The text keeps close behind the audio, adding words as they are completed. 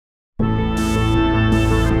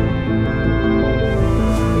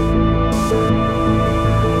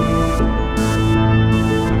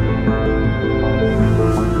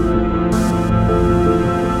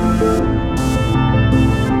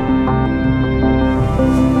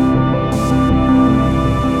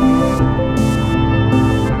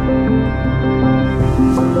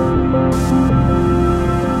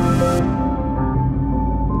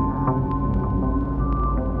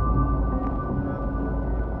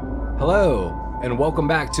Hello, and welcome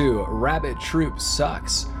back to Rabbit Troop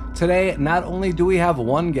Sucks. Today, not only do we have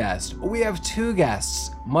one guest, we have two guests.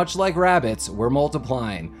 Much like rabbits, we're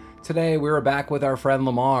multiplying. Today, we're back with our friend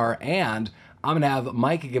Lamar, and I'm going to have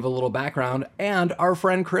Mike give a little background, and our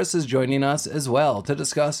friend Chris is joining us as well to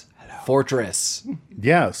discuss Fortress.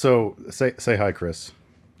 Yeah, so say hi, Chris.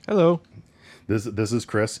 Hello. This is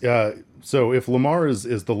Chris. So if Lamar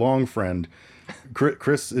is the long friend,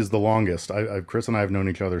 Chris is the longest. Chris and I have known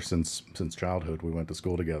each other since childhood. We went to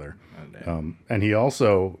school together. And he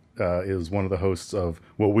also is one of the hosts of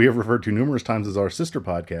what we have referred to numerous times as our sister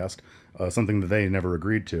podcast, something that they never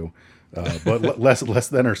agreed to, but less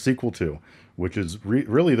than our sequel to, which is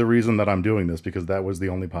really the reason that I'm doing this, because that was the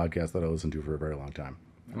only podcast that I listened to for a very long time.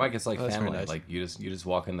 Mike, it's like family. Nice. Like you just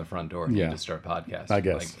walk in the front door and you just start podcasting. I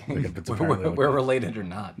guess. Like, we're related or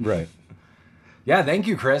not. Right. Yeah, thank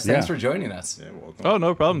you, Chris. Thanks Yeah. for joining us. Yeah, welcome. Oh,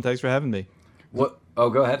 no problem. Thanks for having me. What? Oh,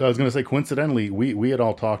 go ahead. I was going to say, coincidentally, we had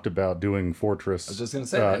all talked about doing Fortress I was just gonna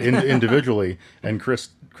say that. individually, and Chris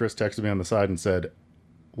texted me on the side and said,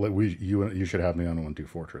 you should have me on one, do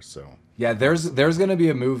Fortress. So Yeah, there's going to be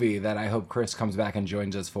a movie that I hope Chris comes back and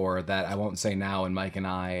joins us for that I won't say now, and Mike and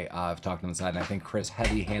I have talked on the side, and I think Chris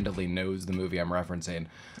heavy-handedly knows the movie I'm referencing.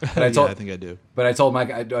 But I think I do. But I told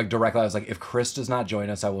Mike directly, I was like, if Chris does not join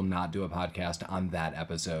us, I will not do a podcast on that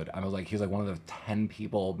episode. I was like, he's like one of the 10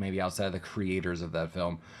 people maybe outside of the creators of that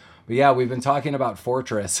film. But yeah, we've been talking about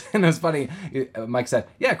Fortress, and it was funny. Mike said,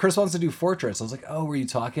 yeah, Chris wants to do Fortress. I was like, oh, were you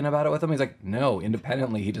talking about it with him? He's like, no,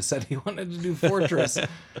 independently. He just said he wanted to do Fortress,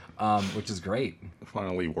 which is great.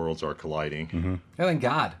 Finally, worlds are colliding. Mm-hmm. Oh, thank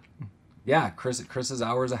God. Yeah, Chris is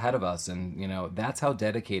hours ahead of us, and, you know, that's how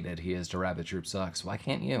dedicated he is to Rabbit Troop Sucks. Why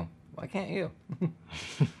can't you? Why can't you?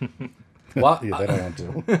 Well, yeah, they don't want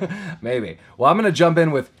to. Maybe. Well, I'm going to jump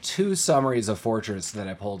in with two summaries of Fortress that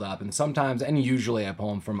I pulled up, and sometimes, and usually I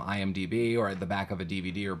pull them from IMDb or at the back of a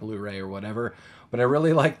DVD or Blu-ray or whatever, but I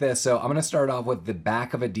really like this, so I'm going to start off with the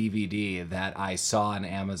back of a DVD that I saw on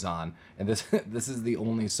Amazon, and this is the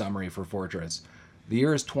only summary for Fortress. The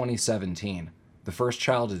year is 2017. The first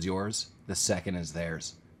child is yours, the second is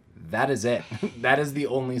theirs. That is it. That is the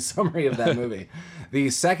only summary of that movie.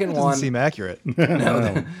 The second one Doesn't seem accurate.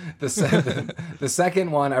 No, the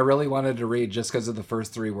second one I really wanted to read just because of the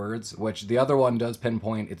first three words, which the other one does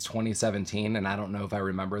pinpoint it's 2017, and I don't know if I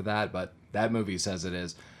remember that, but that movie says it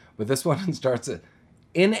is. But this one starts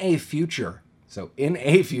in a future. So in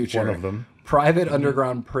a future, One of them. Private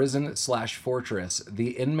underground prison / fortress.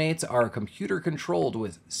 The inmates are computer controlled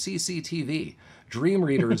with CCTV, dream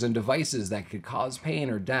readers, and devices that could cause pain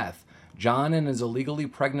or death. John and his illegally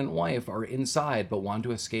pregnant wife are inside but want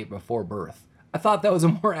to escape before birth. I thought that was a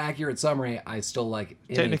more accurate summary. I still like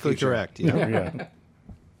in a Technically future. correct. Yeah. Yeah.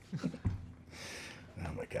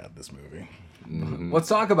 Oh my God, this movie. Let's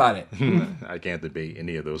talk about it. I can't debate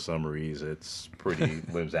any of those summaries. It's pretty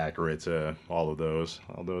lives accurate to all of those,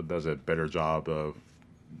 although it does a better job of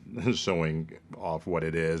showing off what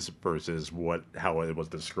it is versus how it was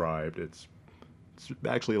described. It's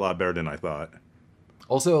actually a lot better than I thought.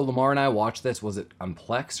 Also, Lamar and I watched this. Was it on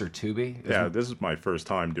Plex or Tubi? Yeah, this is my first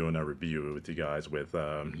time doing a review with you guys with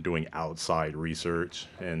doing outside research,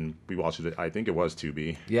 and we watched it. I think it was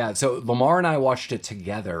Tubi. Yeah, so Lamar and I watched it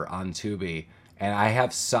together on Tubi, and I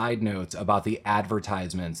have side notes about the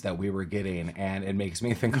advertisements that we were getting, and it makes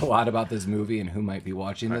me think a lot about this movie and who might be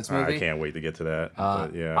watching this movie. I can't wait to get to that.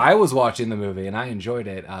 But yeah. I was watching the movie, and I enjoyed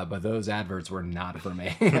it, but those adverts were not for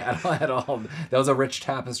me at all. That was a rich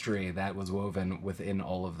tapestry that was woven within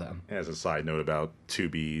all of them. As a side note about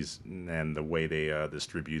Tubi's and the way they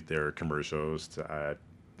distribute their commercials,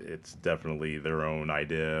 it's definitely their own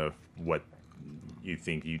idea of what you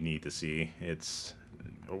think you need to see. It's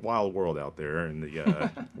a wild world out there in the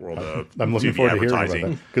world of I'm looking Tubi forward to hearing about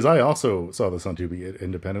advertising. that, because I also saw this on Tubi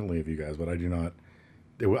independently of you guys, but I do not.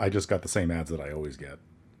 I just got the same ads that I always get.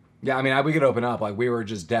 Yeah, I mean, we could open up. Like, we were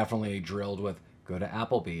just definitely drilled with, go to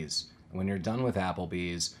Applebee's. And when you're done with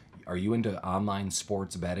Applebee's, are you into online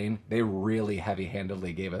sports betting? They really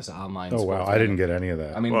heavy-handedly gave us online sports betting. I didn't get any of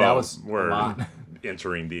that. I mean, Well, that was a we're lot.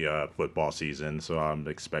 entering the football season, so I'm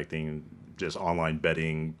expecting just online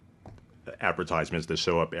betting advertisements to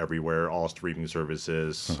show up everywhere, all streaming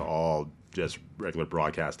services, all just regular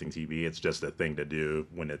broadcasting TV. It's just a thing to do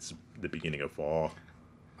when it's the beginning of fall.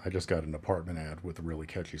 I just got an apartment ad with a really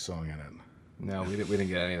catchy song in it. No, we didn't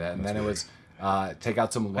get any of that. And then it was take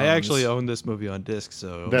out some loans. I actually own this movie on disc,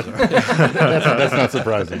 so That's not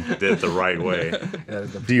surprising. Did it the right way.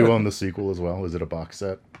 Do you own the sequel as well? Is it a box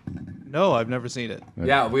set? no, I've never seen it.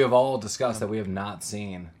 Yeah, we have all discussed that we have not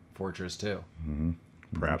seen Fortress 2.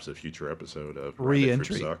 Perhaps a future episode of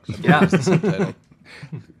Re-entry. Rabbit Troop Sucks. Yeah. That's the subtitle.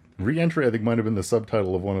 Re-entry, I think, might have been the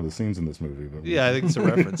subtitle of one of the scenes in this movie. But Yeah, I think it's a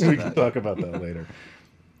reference to we can that. talk about that later.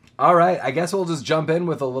 All right, I guess we'll just jump in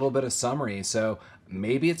with a little bit of summary. So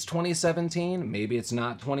maybe it's 2017, maybe it's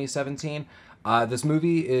not 2017. This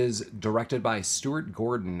movie is directed by Stuart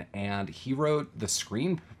Gordon, and he wrote the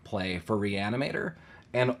screenplay for Reanimator.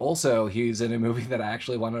 And also, he's in a movie that I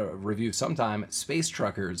actually want to review sometime, Space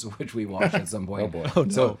Truckers, which we watched at some point. Oh, boy. Oh, no.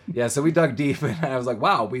 So, yeah, so we dug deep, and I was like,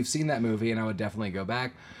 wow, we've seen that movie, and I would definitely go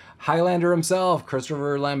back. Highlander himself,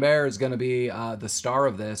 Christopher Lambert, is going to be the star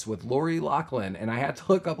of this with Lori Loughlin. And I had to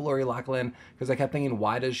look up Lori Loughlin because I kept thinking,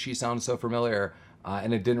 why does she sound so familiar?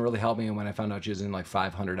 And it didn't really help me when I found out she was in like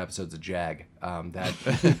 500 episodes of Jag. That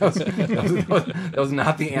was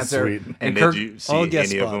not the answer. Sweet. And Kirk- did you see All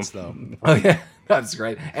guest any of spots, them? though. Oh yeah, that's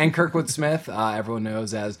great. And Kirkwood Smith, everyone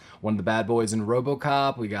knows as one of the bad boys in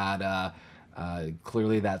RoboCop. We got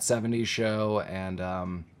clearly that '70s show, and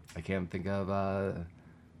I can't think of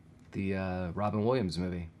the Robin Williams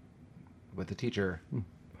movie with the teacher.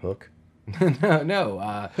 Hook.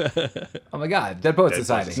 no. Oh my God, Dead Poets Dead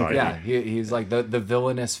Society. Poets Society. Yeah, he's like the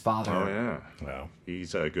villainous father. Oh yeah, Wow.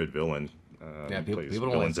 he's a good villain. Yeah, He plays people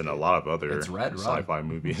don't villains like- in a lot of other it's Red Rum. sci-fi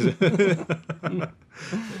movies.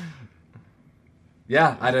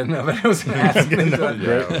 Yeah, I didn't know, but it was asking.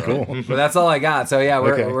 Great. Cool. But that's all I got. So yeah,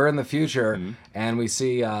 Okay. we're in the future, and we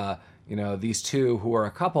see these two who are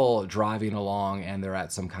a couple driving along, and they're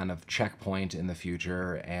at some kind of checkpoint in the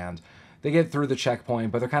future, and they get through the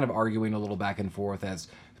checkpoint, but they're kind of arguing a little back and forth as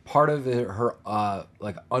part of her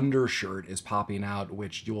like undershirt is popping out,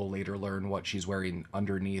 which you will later learn what she's wearing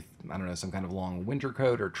underneath. I don't know, some kind of long winter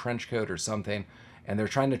coat or trench coat or something. And they're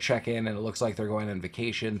trying to check in, and it looks like they're going on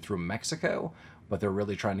vacation through Mexico, but they're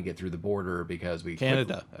really trying to get through the border because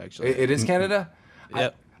Canada, actually. It is Canada?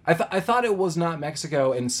 Yep. I thought it was not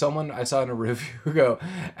Mexico, and someone I saw in a review go,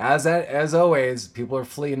 as always, people are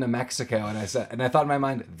fleeing to Mexico, and I thought in my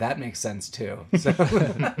mind that makes sense too. So,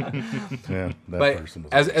 Yeah, that but person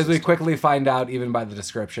was as we quickly find out, even by the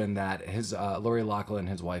description, that his Lori Loughlin,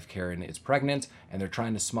 his wife Karen, is pregnant, and they're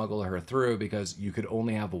trying to smuggle her through because you could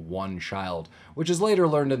only have one child, which is later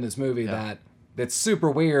learned in this movie that. It's super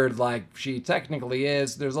weird, like she technically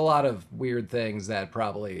is. There's a lot of weird things that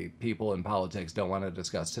probably people in politics don't want to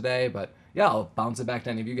discuss today, but yeah, I'll bounce it back to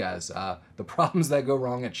any of you guys. The problems that go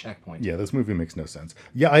wrong at checkpoint. Yeah, this movie makes no sense.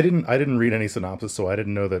 Yeah, I didn't read any synopsis, so I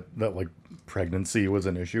didn't know that like pregnancy was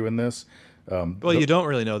an issue in this. Well, you don't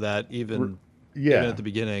really know that even Yeah, at the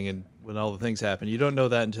beginning and when all the things happen. You don't know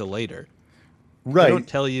that until later. right. They don't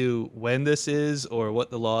tell you when this is or what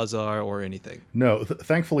the laws are or anything. No,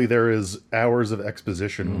 thankfully there is hours of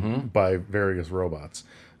exposition by various robots.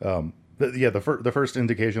 The first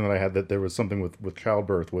indication that I had that there was something with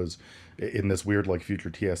childbirth was in this weird like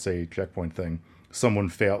future TSA checkpoint thing. Someone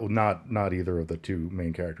failed, not either of the two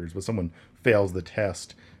main characters, but someone fails the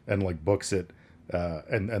test and like books it,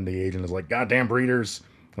 and the agent is like, "Goddamn breeders!"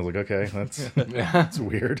 I was like, "Okay, that's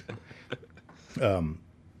weird." And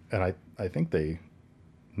I think they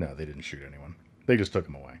didn't shoot anyone. They just took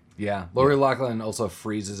him away. Yeah, Lori Loughlin also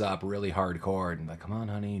freezes up really hardcore and like, come on,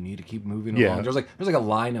 honey, you need to keep moving Yeah. along. There's like a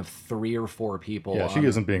line of 3 or 4 people. Yeah, she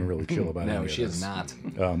isn't being really chill about it. No, she is not.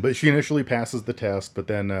 But she initially passes the test, but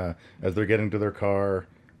then as they're getting to their car,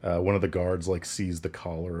 one of the guards like sees the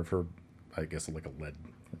collar of her, I guess like a lead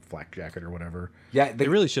flak jacket or whatever. Yeah, They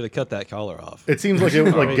really should have cut that collar off. It seems like it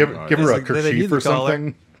would like give her a Like, do they need kerchief the or collar?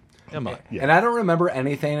 something. Come on. Yeah. And I don't remember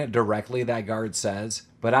anything directly that guard says,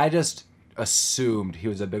 but I just assumed he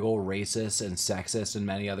was a big old racist and sexist and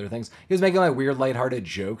many other things. He was making like weird lighthearted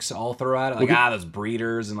jokes all throughout, like those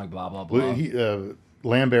breeders and like blah blah blah. Well,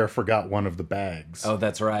 Lambert forgot one of the bags. Oh,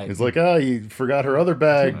 that's right. He's like, you forgot her other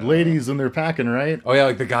bag. Ladies, and they're packing, right? Oh yeah,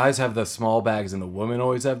 like the guys have the small bags and the women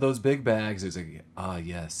always have those big bags. He's like,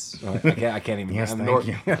 yes. I can't even. Yes, I'm thank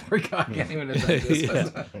you. I forgot. I can't even attempt this.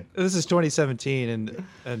 Yeah. This is 2017,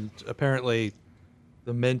 and apparently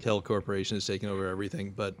the Mentel Corporation is taking over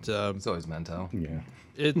everything. But It's always Mento. Yeah.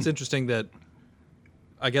 it's interesting that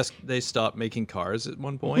I guess they stopped making cars at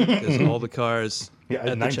one point because all the cars. Yeah, at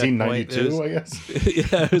in the checkpoint, 1992, I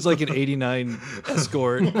guess. Yeah, it was like an '89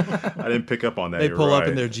 Escort. I didn't pick up on that. They you're pull up right.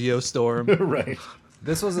 in their Geostorm. Right.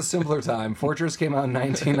 This was a simpler time. Fortress came out in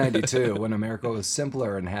 1992 when America was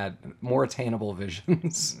simpler and had more attainable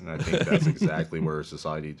visions. And I think that's exactly where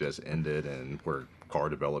society just ended and where car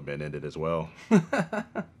development ended as well.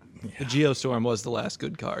 The Geostorm was the last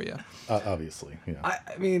good car, yeah. Obviously, yeah.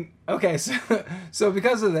 I mean, okay, so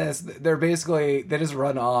because of this, they just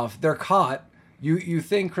run off. They're caught. You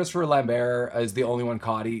think Christopher Lambert is the only one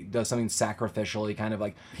caught? He does something sacrificial. He kind of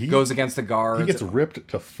like goes against the guards. He gets ripped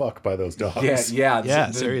to fuck by those dogs. Yeah,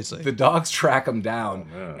 seriously. The dogs track him down,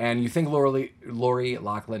 and you think Lori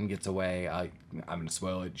Loughlin gets away. I'm going to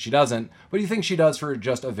spoil it. She doesn't, but you think she does for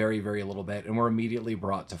just a very, very little bit, and we're immediately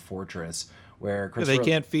brought to Fortress, where Christopher... They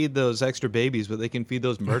can't feed those extra babies, but they can feed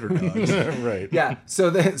those murder dogs. Right. Yeah,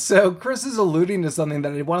 so Chris is alluding to something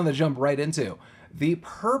that I wanted to jump right into. The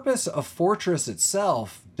purpose of Fortress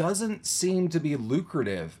itself doesn't seem to be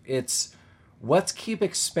lucrative. It's let's keep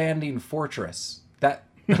expanding Fortress. That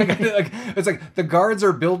it's like the guards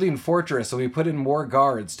are building Fortress, so we put in more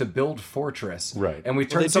guards to build Fortress. Right. And we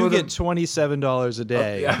turn They some do of them... get $27 a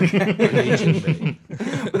day.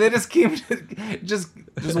 But they just keep just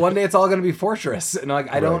one day it's all going to be Fortress, and like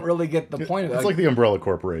I don't really get the point of it. It's like the Umbrella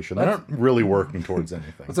Corporation. They're not really working towards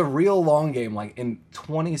anything. It's a real long game. Like in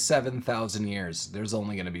 27,000 years, there's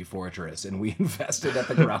only going to be Fortress, and we invested at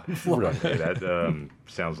the ground floor. Right. Hey, that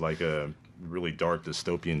sounds like a really dark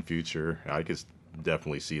dystopian future. I could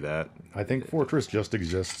definitely see that. I think Fortress just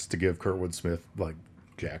exists to give Kirkwood Smith like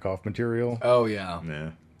jack-off material. Oh yeah.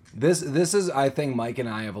 Yeah. This is, I think Mike and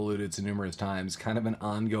I have alluded to numerous times, kind of an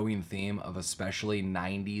ongoing theme of especially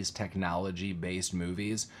 90s technology-based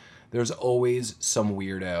movies. There's always some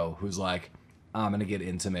weirdo who's like, I'm going to get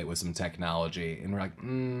intimate with some technology. And we're like,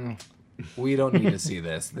 we don't need to see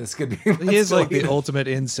this. This could be... He is like the ultimate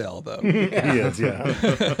incel, though. He is, yeah.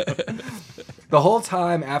 The whole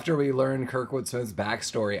time after we learned Kirkwood Smith's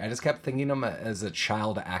backstory, I just kept thinking of him as a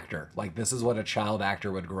child actor. Like, this is what a child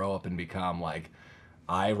actor would grow up and become. Like,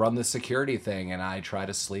 I run the security thing and I try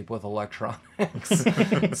to sleep with electronics.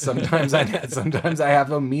 Sometimes I have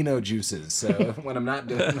amino juices. So when I'm not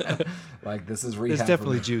doing that, like this is rehab. There's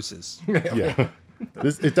definitely juices. Yeah.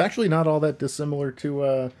 It's actually not all that dissimilar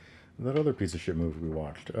to that other piece of shit movie we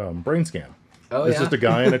watched, Brain Scan. Oh, it's yeah? just a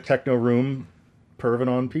guy in a techno room perving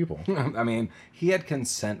on people. I mean, he had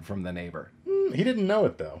consent from the neighbor. He didn't know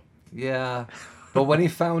it, though. Yeah. But when he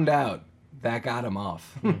found out, that got him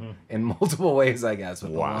off in multiple ways, I guess,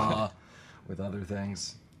 with the law, with other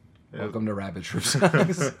things. Welcome to Rabbit Troop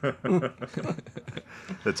Songs.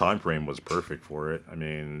 The time frame was perfect for it. I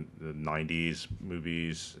mean, the 90s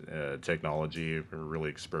movies, technology, were really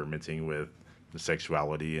experimenting with the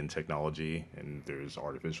sexuality and technology, and there's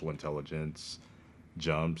artificial intelligence,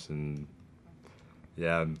 jumps, and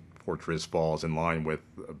Fortress falls in line with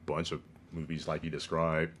a bunch of movies like you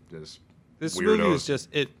described. Just This weirdos movie was just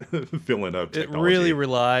filling up It technology. really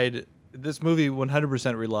relied. This movie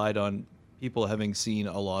 100% relied on people having seen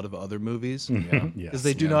a lot of other movies because Yes.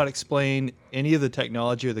 they do not explain any of the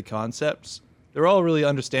technology or the concepts. They're all really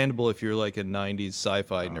understandable if you're like a 90s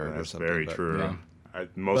sci-fi nerd or That's something. very but- true. yeah.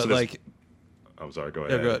 Most But of this, like, I'm sorry, go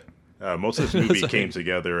Yeah, ahead. go ahead. Most of this movie Sorry. came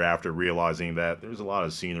together after realizing that there's a lot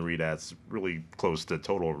of scenery that's really close to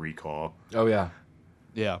Total Recall. Oh, yeah.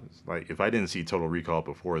 yeah, Like, if I didn't see Total Recall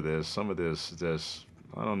before this, some of this just,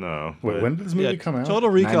 I don't know. Wait, But when did this movie yeah. come out? Total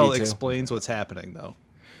Recall 92. explains what's happening though.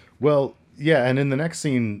 Well, yeah, and in the next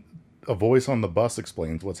scene, a voice on the bus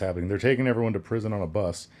explains what's happening. They're taking everyone to prison on a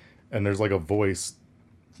bus, and there's like a voice.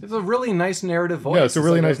 It's a really nice narrative voice. Yeah, it's a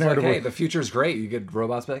really nice it's narrative Like, hey, voice. the future's great. You get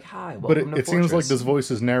robots be like, hi, But welcome to it seems like Fortress. this voice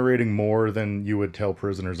is narrating more than you would tell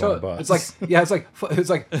prisoners on a bus. It's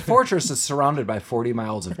like Fortress is surrounded by 40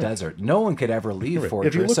 miles of desert. No one could ever leave Right. If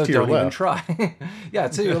Fortress, you look so to your don't even left- try. Yeah,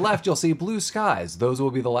 to your left you'll see blue skies. Those will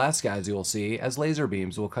be the last skies you will see, as laser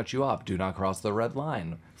beams will cut you off. Do not cross the red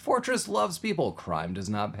line. Fortress loves people. Crime does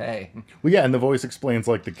not pay. Well, yeah, and the voice explains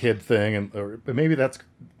like the kid thing, but maybe that's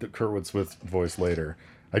the Kirkwood Smith voice later.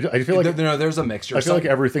 I feel like No, there's a mixture. I feel like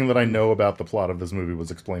everything that I know about the plot of this movie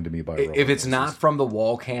was explained to me by robot If it's voices. not from the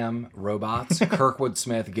wall cam robots, Kirkwood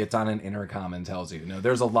Smith gets on an intercom and tells you. No,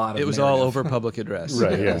 there's a lot of It was all narrative. over public address.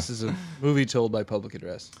 Right, yeah. This is a movie told by public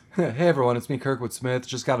address. Hey everyone, it's me, Kirkwood Smith.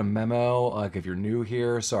 Just got a memo. Like, if you're new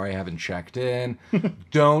here, sorry I haven't checked in.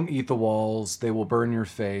 Don't eat the walls; they will burn your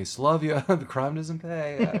face. Love you. The crime doesn't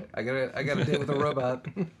pay. I got a date with a robot.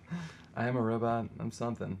 I am a robot. I'm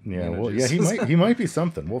something. Yeah, You know, well, yeah, just- he might be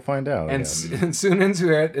something. We'll find out. And, yeah. and soon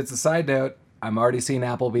into it, it's a side note. I'm already seeing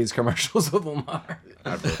Applebee's commercials with Lamar. I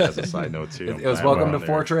wrote that as a side note, too. It was I'm welcome on to there.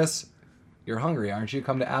 Fortress. You're hungry, aren't you?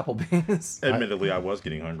 Come to Applebee's. Admittedly, I was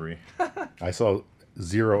getting hungry. I saw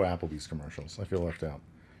 0 Applebee's commercials. I feel left out.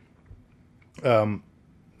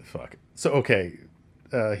 Fuck. So okay,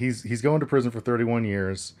 he's going to prison for 31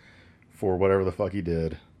 years for whatever the fuck he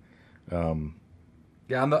did.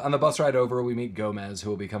 Yeah, on the bus ride over, we meet Gomez, who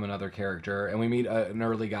will become another character, and we meet an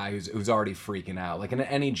early guy who's already freaking out. Like in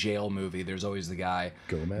any jail movie, there's always the guy.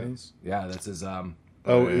 Gomez. Yeah, that's his. Oh,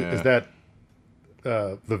 yeah. is that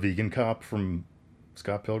the vegan cop from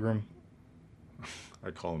Scott Pilgrim? I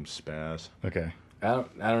call him Spaz. Okay. I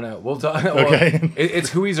don't know. We'll talk. Okay. Well, it's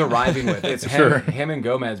who he's arriving with. It's him. Sure. Him and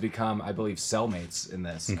Gomez become, I believe, cellmates in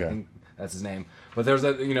this. Okay. I think that's his name. But there's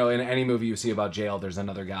in any movie you see about jail, there's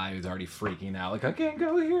another guy who's already freaking out. Like, I can't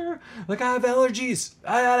go here. Like, I have allergies.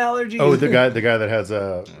 I got allergies. Oh, the guy that has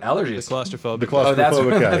allergies. The claustrophobic. the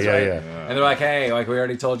claustrophobic guy. that's Yeah, right. yeah. And they're like, hey, like we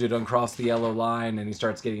already told you, don't cross the yellow line. And he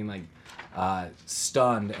starts getting like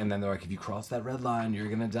stunned. And then they're like, if you cross that red line, you're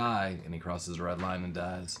gonna die. And he crosses the red line and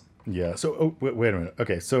dies. Yeah. So, wait a minute.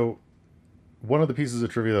 Okay, so one of the pieces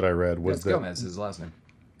of trivia that I read was That's that Gomez, his last name.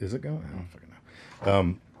 is it Gomez? I don't fucking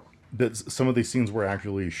know. That some of these scenes were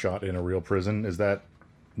actually shot in a real prison. Is that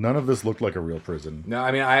none of this looked like a real prison? No,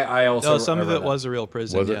 I mean, I also. No, some I of read it that. was a real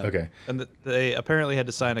prison. Was it? yeah. Okay. And they apparently had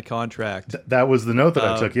to sign a contract. That was the note that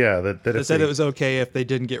I took. Yeah, that They if said it was okay if they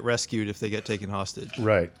didn't get rescued if they get taken hostage.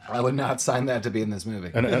 right. I would not sign that to be in this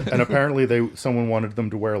movie. And apparently someone wanted them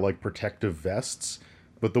to wear like protective vests,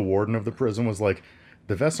 but the warden of the prison was like,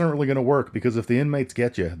 the vests aren't really going to work because if the inmates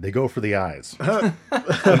get you, they go for the eyes. That's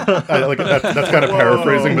kind of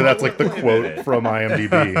paraphrasing, but that's like the quote from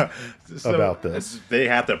IMDb about this. They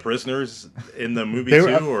had the prisoners in the movie They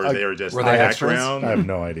were- too, or they were just were they extras? background? I have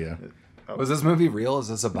no idea. Was this movie real? Is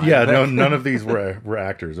this a biopic? Yeah, no, none of these were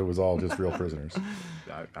actors. It was all just real prisoners.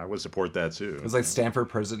 I would support that too. It was like Stanford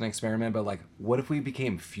Prison Experiment, but like, what if we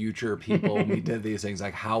became future people and we did these things?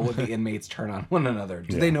 Like, how would the inmates turn on one another?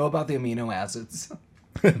 Do they know about the amino acids?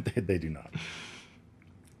 they do not.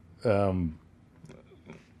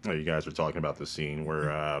 Oh, you guys were talking about the scene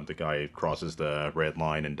where the guy crosses the red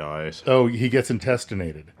line and dies. Oh, he gets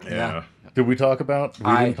intestinated. Yeah. Did we talk about? We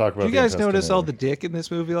didn't talk about. Did you the guys notice all the intestinator. dick in this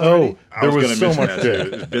movie already? Oh, there was so gonna much mention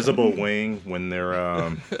that dick. too. Visible wing when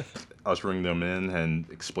they're ushering them in and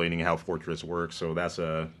explaining how Fortress works. So that's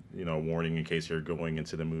a warning in case you're going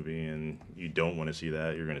into the movie and you don't want to see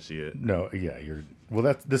that. You're going to see it. No, yeah,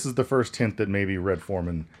 this is the first hint that maybe Red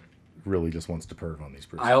Foreman really just wants to perv on these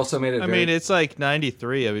prisoners. I also made it. I mean, it's like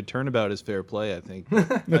 93. I mean, turnabout is fair play, I think.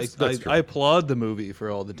 That's true. I applaud the movie for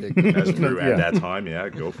all the dick. That's true. Yeah. At that time, yeah,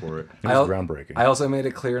 go for it. It was groundbreaking. I also made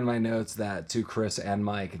it clear in my notes that to Chris and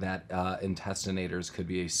Mike that Intestinators could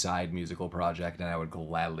be a side musical project, and I would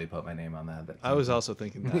gladly put my name on that. I was also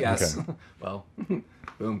thinking that. Yes. Okay. Well,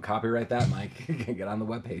 boom, copyright that, Mike. Get on the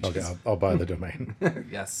webpage. Okay, I'll buy the domain.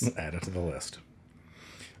 Yes. Add it to the list.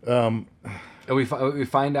 And we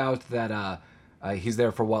find out that he's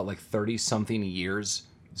there for what, like 30-something years?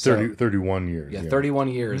 So, 31 years. Yeah, 31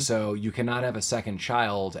 years. So you cannot have a second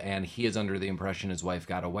child, and he is under the impression his wife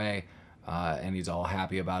got away, and he's all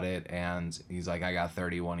happy about it. And he's like, I got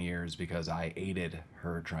 31 years because I aided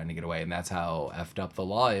her trying to get away. And that's how effed up the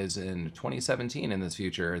law is in 2017 in this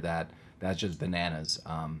future. That's just bananas.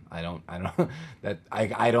 I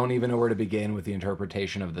don't even know where to begin with the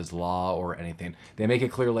interpretation of this law or anything. They make it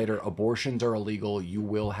clear later, abortions are illegal. You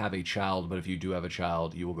will have a child, but if you do have a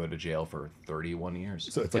child, you will go to jail for 31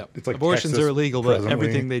 years. So it's like Abortions Texas are illegal, but presently.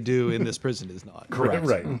 everything they do in this prison is not. Correct.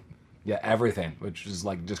 Right. Yeah, everything, which is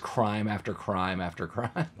like just crime after crime after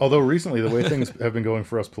crime. Although recently, the way things have been going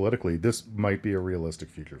for us politically, this might be a realistic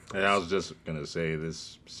future for And I us. was just going to say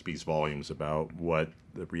this speaks volumes about what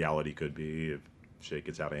the reality could be if shit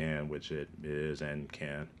gets out of hand, which it is and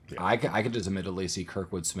can. I could just admittedly see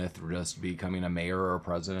Kirkwood Smith just becoming a mayor or a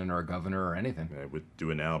president or a governor or anything. I would do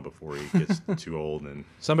it now before he gets too old and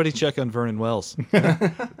Somebody check on Vernon Wells.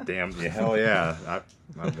 damn, yeah, hell yeah.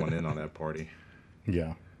 I went in on that party.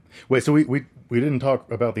 Yeah. Wait, so we didn't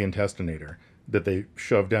talk about the intestinator that they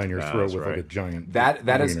shove down your throat that's with like right. a giant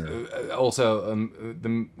That is wiener. also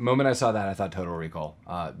the moment I saw that, I thought Total Recall.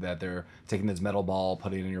 That they're taking this metal ball,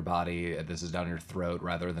 putting it in your body. This is down your throat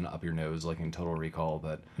rather than up your nose, like in Total Recall.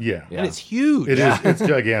 But Yeah. And it's huge. It is. It's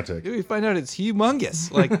gigantic. We find out it's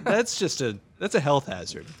humongous. Like, that's a health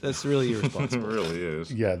hazard. That's really It irresponsible. really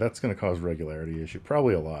is. Yeah, that's going to cause regularity issue.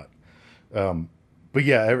 Probably a lot. But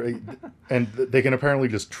yeah, and they can apparently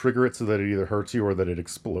just trigger it so that it either hurts you or that it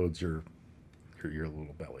explodes your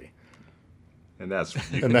little belly. And that's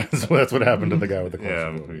And that's what happened to the guy with the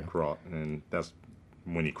yeah, claustrophobia. and that's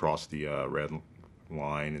when he crossed the red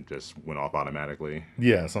line. It just went off automatically.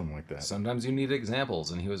 Yeah, something like that. sometimes you need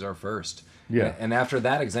examples, and he was our first. Yeah. And after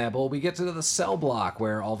that example, we get to the cell block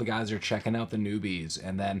where all the guys are checking out the newbies,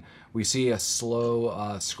 and then we see a slow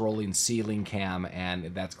scrolling ceiling cam,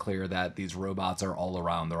 and that's clear that these robots are all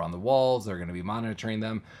around. They're on the walls. They're going to be monitoring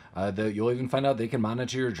them. You'll even find out they can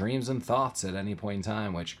monitor your dreams and thoughts at any point in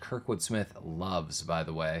time, which Kirkwood Smith loves, by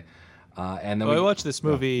the way. And then I watched this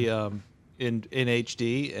movie in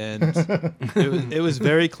HD, and it was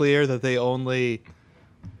very clear that they only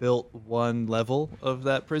built one level of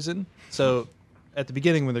that prison. So at the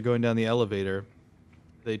beginning when they're going down the elevator,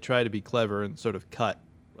 they try to be clever and sort of cut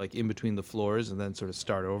like in between the floors and then sort of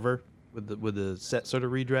start over with the set sort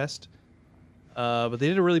of redressed. But they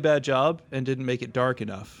did a really bad job and didn't make it dark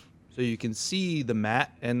enough. So you can see the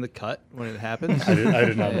mat and the cut when it happens. I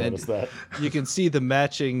did not notice that. You can see the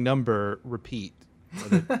matching number repeat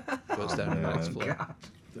when it goes down to the next floor. God.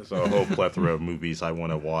 There's a whole plethora of movies I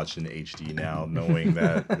want to watch in HD now, knowing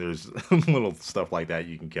that there's little stuff like that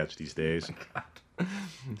you can catch these days.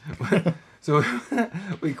 So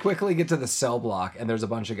we quickly get to the cell block, and there's a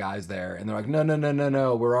bunch of guys there, and they're like,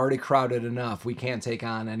 no, we're already crowded enough. We can't take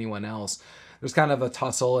on anyone else. There's kind of a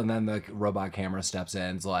tussle, and then the robot camera steps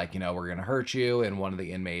in. It's like, we're going to hurt you, and one of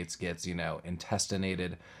the inmates gets,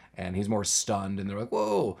 intestinated, and he's more stunned, and they're like,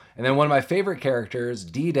 whoa. And then one of my favorite characters,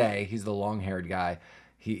 D-Day, he's the long-haired guy.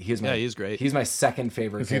 He's great. He's my second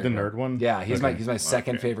favorite character. Is he the nerd one? Yeah, he's my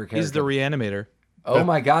second favorite character. He's the reanimator. Oh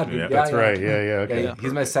my God! Yeah, That's right. Yeah. Okay. Yeah,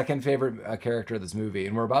 he's my second favorite character of this movie,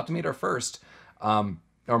 and we're about to meet our first, or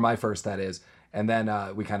my first, that is. And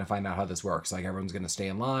then we kind of find out how this works. Like everyone's going to stay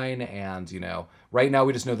in line, and right now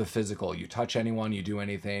we just know the physical. You touch anyone, you do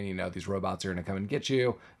anything. These robots are going to come and get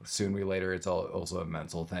you. Soon, later, it's also a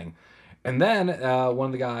mental thing. And then one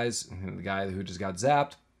of the guys, the guy who just got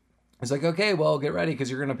zapped, is like, okay, well, get ready because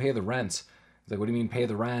you're going to pay the rent. He's like, what do you mean pay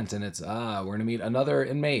the rent? And it's, we're going to meet another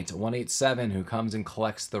inmate, 187, who comes and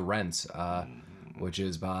collects the rent, which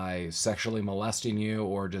is by sexually molesting you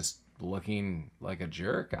or just looking like a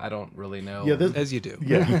jerk. I don't really know. Yeah, As you do.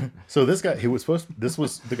 Yeah. So this guy, this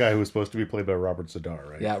was the guy who was supposed to be played by Robert Zadar,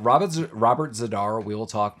 right? Yeah, Robert Zadar, we will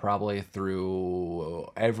talk probably through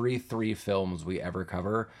every 3 films we ever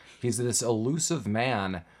cover. He's this elusive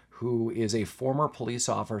man who is a former police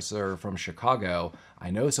officer from Chicago.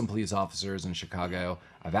 I know some police officers in Chicago.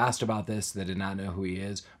 I've asked about this. They did not know who he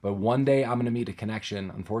is. But one day I'm going to meet a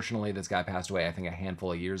connection. Unfortunately, this guy passed away, I think, a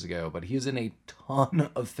handful of years ago. But he's in a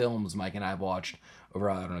ton of films Mike and I have watched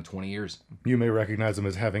over, 20 years. You may recognize him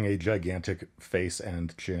as having a gigantic face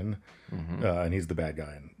and chin. And he's the bad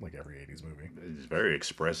guy in like every 80s movie. He's very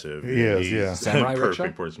expressive. He is, He's yeah. Samurai perfect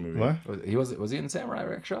Rickshaw? for his movie. What? Was he in Samurai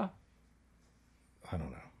Rickshaw? I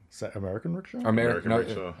don't know. American Rickshaw? Or American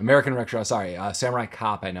Rickshaw. American Rickshaw, sorry. Samurai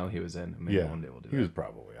Cop, I know he was in. Maybe one day we'll do he that. was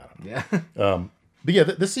probably, I don't know. Yeah. But yeah,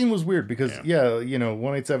 this scene was weird because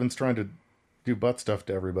 187's trying to do butt stuff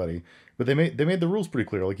to everybody, but they made the rules pretty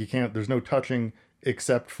clear. Like there's no touching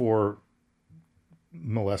except for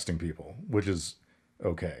molesting people, which is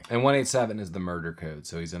okay. And 187 is the murder code,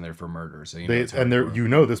 so he's in there for murder. So it's And hardcore. you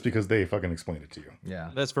know this because they fucking explained it to you.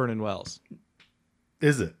 Yeah. That's Vernon Wells.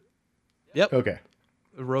 Is it? Yep. Okay.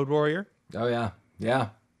 The Road Warrior. Oh yeah. Yeah.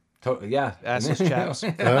 Yeah. Assless chaps.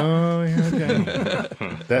 Oh yeah.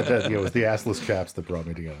 Okay. that it was the assless chaps that brought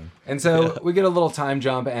me together. And so we get a little time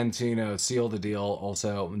jump and to seal the deal.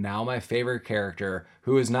 Also, now my favorite character,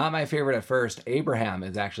 who is not my favorite at first, Abraham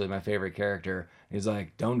is actually my favorite character. He's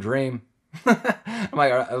like, "Don't dream."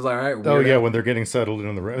 I was like, all right. Oh weirdo. yeah, when they're getting settled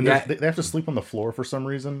in the room, and Yeah. they have to sleep on the floor for some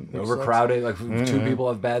reason. which Overcrowded, like 2 people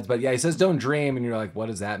have beds. But yeah, he says, "Don't dream," and you're like, "What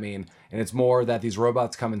does that mean?" And it's more that these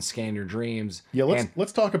robots come and scan your dreams. Yeah,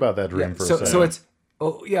 let's talk about that dream for a second. So it's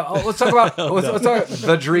let's talk about let's talk about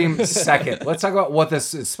the dream second. Let's talk about what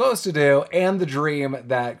this is supposed to do and the dream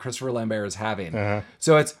that Christopher Lambert is having.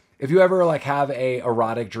 So it's if you ever have a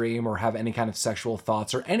erotic dream or have any kind of sexual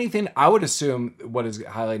thoughts or anything, I would assume what is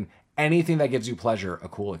highlighting anything that gives you pleasure, a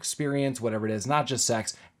cool experience, whatever it is, not just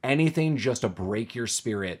sex, anything just to break your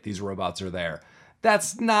spirit, these robots are there.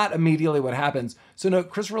 That's not immediately what happens. So no,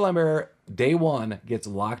 Christopher Lambert, day 1, gets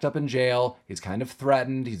locked up in jail. He's kind of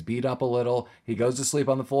threatened. He's beat up a little. He goes to sleep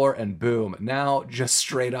on the floor, and boom, now just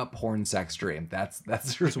straight up porn sex dream. That's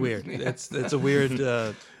It's weird. It's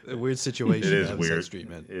a weird situation. It is to have weird. sex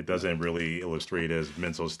treatment. It doesn't really illustrate his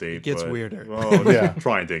mental state. It gets but, weirder. Well, Yeah.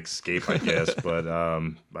 trying to escape, I guess. But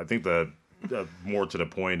I think the more to the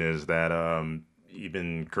point is that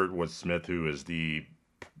even Kirkwood Smith, who is the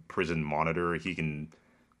prison monitor, he can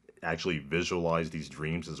actually visualize these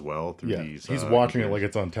dreams as well through yeah, these. he's watching it like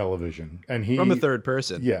it's on television, and he From a third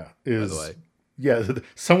person. Yeah, by the way. Yeah,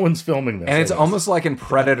 someone's filming this, And it's I guess. almost like in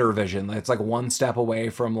Predator vision. It's like one step away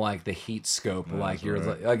from the heat scope. It's like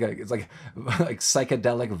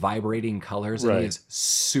psychedelic vibrating colors, and Right. he is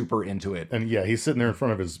super into it. And yeah, he's sitting there in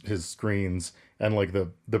front of his screens, and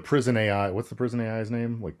the prison AI. What's the prison AI's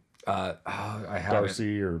name? Like I have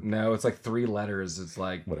Darcy it. or No, it's like 3 letters. It's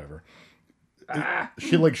like whatever.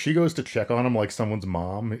 She goes to check on him like someone's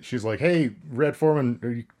mom. She's like, "Hey, Red Foreman,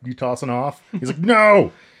 are you tossing off?" He's like,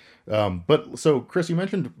 "No." But so Chris, you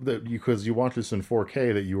mentioned that because you watched this in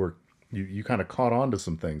 4K that you were you kind of caught on to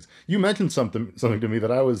some things. You mentioned something to me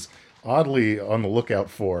that I was oddly on the lookout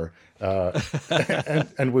for,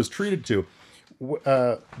 and was treated to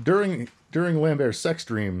during Lambert's sex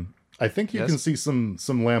dream. I think you can see some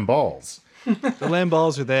lamb balls. The lamb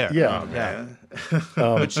balls are there. Yeah.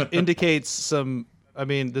 Which indicates some. I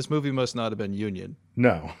mean, this movie must not have been union.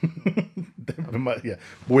 No. Yeah.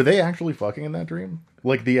 Were they actually fucking in that dream?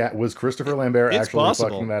 Like was Christopher Lambert actually possible.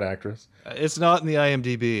 fucking that actress? It's not in the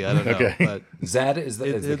IMDb. I don't know. Okay. But Zed is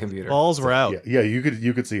the computer. balls were out. Yeah, you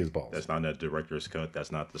could see his balls. That's not in the director's cut.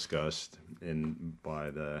 That's not discussed by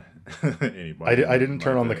the anybody. I didn't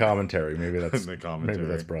turn on the commentary. Maybe that's The commentary. maybe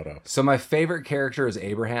that's brought up. So my favorite character is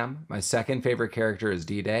Abraham. My second favorite character is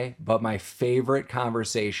D-Day. But my favorite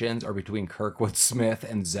conversations are between Kirkwood Smith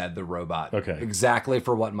and Zed the robot. Okay. Exactly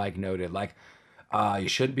for what Mike noted. Like, you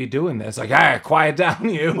shouldn't be doing this. Like, quiet down,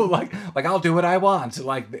 you. like I'll do what I want.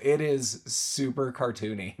 Like, it is super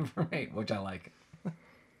cartoony for me, which I like.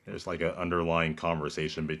 There's like an underlying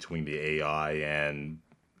conversation between the AI and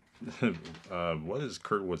what is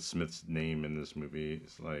Kirkwood Smith's name in this movie?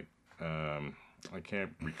 It's like I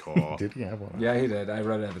can't recall. Did he have one? Yeah, he did. I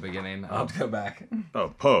wrote it at the beginning. I'll have to go back.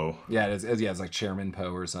 Oh, Poe. Yeah, it's like Chairman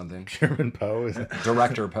Poe or something. Chairman Poe is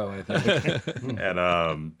Director Poe, I think.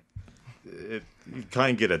 And you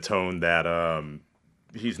kind of get a tone that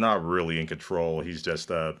he's not really in control. He's just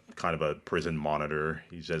kind of a prison monitor.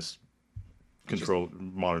 He's just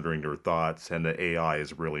monitoring their thoughts, and the AI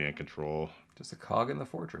is really in control. Just a cog in the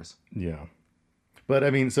fortress. Yeah. But I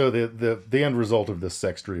mean, so the end result of this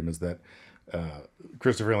sex dream is that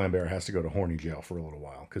Christopher Lambert has to go to horny jail for a little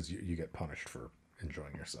while because you get punished for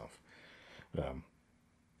enjoying yourself.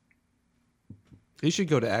 He should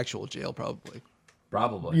go to actual jail, probably.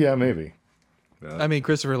 Probably. Yeah, maybe. I mean,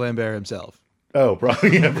 Christopher Lambert himself. Oh,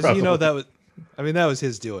 probably. Yeah, probably. You know, that was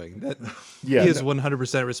his doing. That Yeah, he is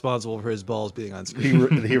 100% responsible for his balls being on he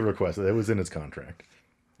screen. he requested it. It was in his contract.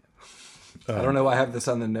 I don't know why I have this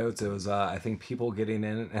on the notes. It was, I think, people getting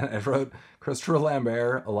in, and I wrote Christopher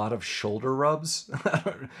Lambert, a lot of shoulder rubs.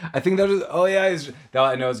 I think that was, no,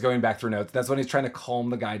 I know it's going back through notes. That's when he's trying to calm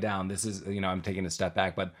the guy down. This is, I'm taking a step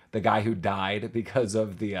back, but the guy who died because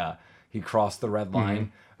of he crossed the red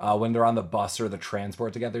line. When they're on the bus or the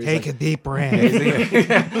transport together. He's Take like, a deep breath.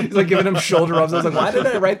 he's like giving him shoulder rubs. I was like, why did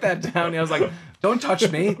I write that down? And I was like, don't touch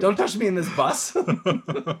me. Don't touch me in this bus.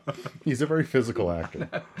 He's a very physical actor.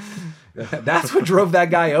 That's what drove that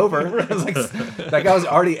guy over. I was like, that guy was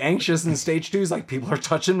already anxious in stage 2. He's like, people are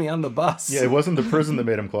touching me on the bus. Yeah, it wasn't the prison that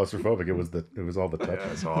made him claustrophobic. It was all the touching.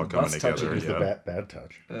 Yeah, it's all coming Bus touching. together. It was Yeah. the bad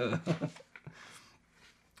touch.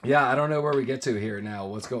 Yeah, I don't know where we get to here now.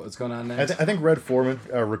 What's going on next? I think Red Foreman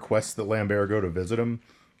requests that Lambert go to visit him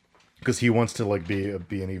because he wants to like be an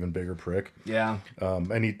even bigger prick. Yeah. And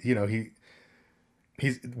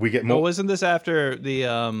we get more. Well, wasn't this after the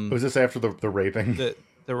Was this after the raping?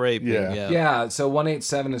 the raping? Yeah. Yeah, so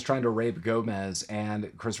 187 is trying to rape Gomez,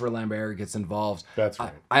 and Christopher Lambert gets involved. That's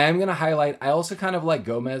right. I am going to highlight, I also kind of like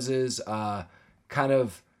Gomez's kind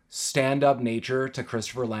of stand-up nature to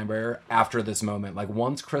Christopher Lambert after this moment. Like,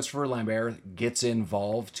 once Christopher Lambert gets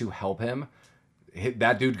involved to help him,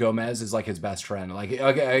 that dude Gomez is like his best friend. Like,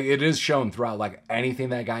 it is shown throughout, like, anything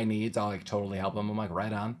that guy needs, I'll like totally help him. I'm like,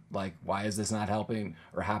 right on. Like, why is this not helping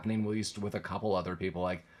or happening, at least with a couple other people?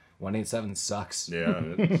 Like, 187 sucks. Yeah,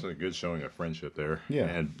 it's a good showing of friendship there. Yeah.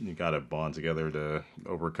 And you got to bond together to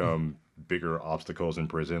overcome bigger obstacles in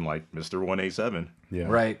prison, like Mr. 187. Yeah.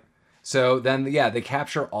 Right. So then, they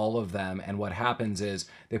capture all of them, and what happens is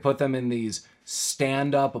they put them in these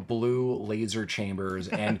stand-up blue laser chambers,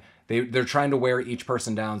 and they're trying to wear each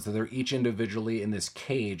person down, so they're each individually in this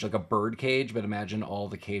cage, like a bird cage, but imagine all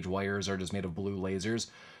the cage wires are just made of blue lasers.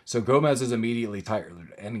 So Gomez is immediately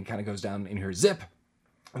tired, and he kind of goes down in here, zip,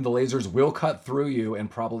 and the lasers will cut through you and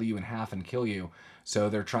probably you in half and kill you. So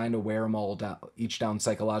they're trying to wear them all down, each down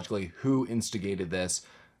psychologically. Who instigated this?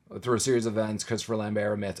 Through a series of events, Christopher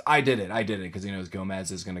Lambert admits, I did it, because he knows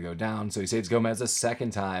Gomez is going to go down. So he saves Gomez a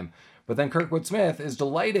second time. But then Kirkwood Smith is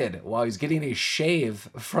delighted while he's getting a shave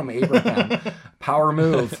from Abraham. Power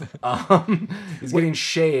move. He's getting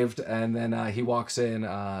shaved, and then he walks in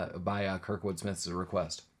by Kirkwood Smith's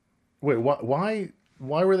request. Wait, why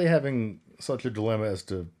were they having such a dilemma as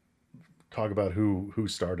to talk about who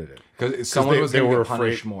started it? Because someone was going to get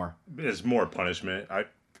punished more. It's more punishment. I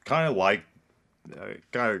kind of like,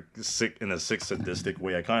 in a sick sadistic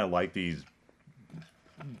way, I kind of like these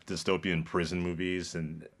dystopian prison movies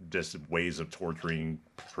and just ways of torturing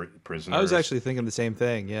prisoners. I was actually thinking the same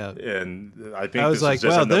thing. Yeah. And I think I was this like, is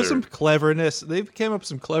just wow, another, there's some cleverness. They came up with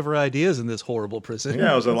some clever ideas in this horrible prison.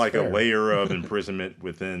 Yeah, it was like fair. a layer of imprisonment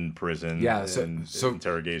within prison. Yeah, and so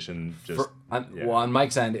interrogation. Just Well, on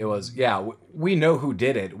Mike's end, it was, we know who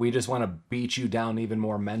did it. We just want to beat you down even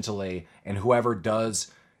more mentally. And whoever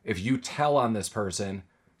does, if you tell on this person,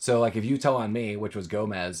 so like if you tell on me, which was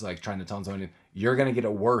Gomez, like trying to tell on someone, you're going to get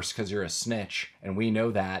it worse because you're a snitch. And we know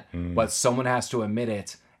that. But someone has to admit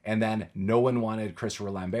it. And then no one wanted Christopher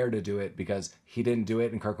Lambert to do it because he didn't do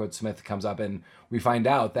it. And Kirkwood Smith comes up and we find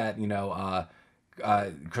out that,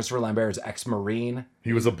 Christopher Lambert's ex-Marine.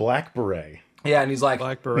 He was a black beret. Yeah, and he's like,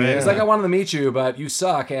 Black Beret. he's like, I wanted to meet you, but you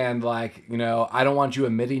suck, and like, I don't want you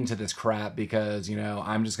admitting to this crap because,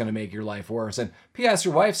 I'm just gonna make your life worse. And P.S.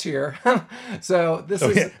 your wife's here, so this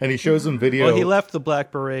is. Yeah. And he shows him video. Well, he left the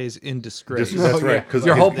Black Berets in disgrace. That's right. Because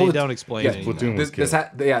Your whole They don't explain Yeah, anything. platoon was this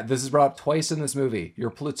killed. this is brought up twice in this movie.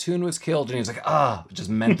 Your platoon was killed, and he's like,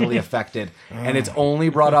 just mentally affected. And it's only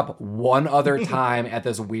brought up one other time at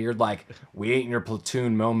this weird, like, we ain't in your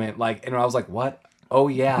platoon moment. Like, and I was like, what? Oh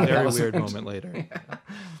yeah, that Very was weird moment later.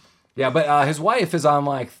 Yeah, but his wife is on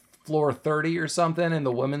like floor 30 or something in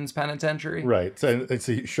the women's penitentiary. Right. So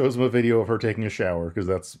he shows him a video of her taking a shower because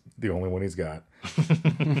that's the only one he's got.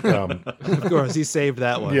 Of course, he saved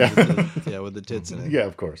that one. Yeah. With the tits in it. Yeah,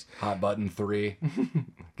 of course. Hot button 3.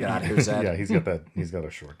 Get out of here, Zed. Yeah, he's got that. He's got a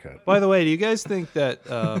shortcut. By the way, do you guys think that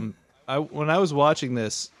when I was watching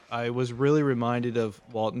this, I was really reminded of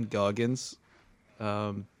Walton Goggins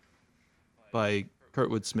by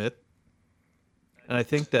Kirkwood Smith, and I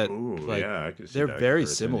think that I could see they're that very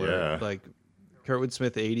comparison, similar. yeah. Like Kirkwood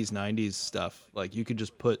Smith 80s 90s stuff. Like you could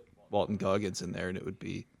just put Walton Goggins in there and it would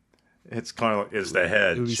be It's kind of is the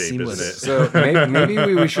head It would be shape, seamless. isn't it? So maybe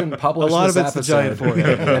we shouldn't publish A lot this of it's the episode. giant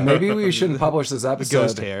forehead. And maybe we shouldn't publish this episode.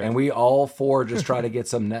 ghost hair. And we all four just try to get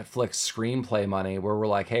some Netflix screenplay money where we're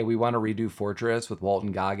like, hey, we want to redo Fortress with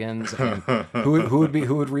Walton Goggins. And who would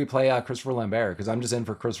replay Christopher Lambert? Because I'm just in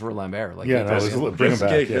for Christopher Lambert. Like, Yeah, no, bring him Just back.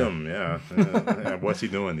 get Yeah. him, yeah. What's he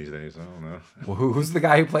doing these days? I don't know. well, who's the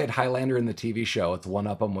guy who played Highlander in the TV show? Let's one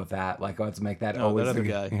up him with that. Like, let's make that oh, always that other the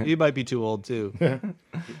guy. He might be too old too.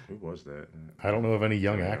 Who was that? I don't know of any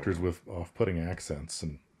young actors with off-putting accents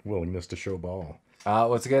and willingness to show ball.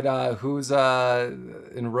 Let's get who's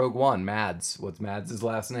in Rogue One? Mads. What's Mads'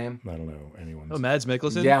 last name? I don't know anyone's. Oh, Mads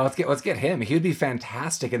Mikkelsen. Yeah, let's get him. He would be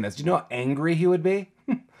fantastic in this. Do you know how angry he would be?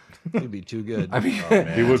 He'd be too good. I mean,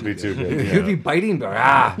 He would be too good. he would be Yeah. biting.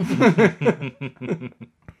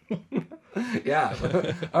 Yeah.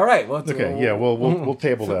 All right. Well, Okay. Yeah. We'll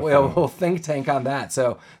table that. We'll think tank on that.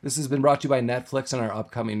 So this has been brought to you by Netflix and our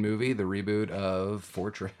upcoming movie, the reboot of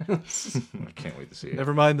Fortress. I can't wait to see it.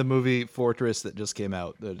 Never mind the movie Fortress that just came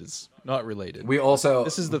out. That is not related. We also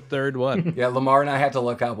This is the third one. yeah, Lamar and I had to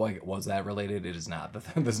look up like, was that related? It is not.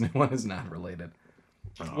 This new one is not related.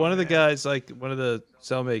 One of the guys, like one of the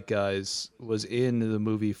cellmate guys, was in the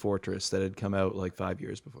movie Fortress that had come out like 5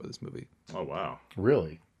 years before this movie. Oh wow.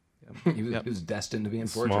 Really He was destined to be in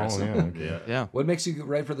Fortress. small. Yeah. Okay. Yeah. Yeah, What makes you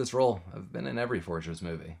right for this role? I've been in every Fortress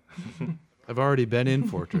movie. I've already been in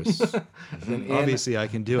Fortress. Been in Obviously, I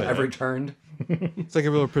can do it. I've returned. It's like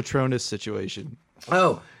a real Patronus situation.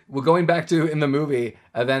 Oh, well, going back to in the movie,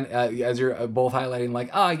 then as you're both highlighting,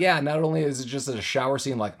 like, yeah, not only is it just a shower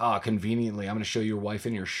scene, like, conveniently, I'm going to show your wife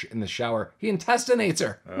in in the shower. He intestinates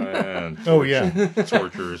her. And Oh yeah.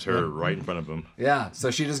 tortures her right in front of him. Yeah,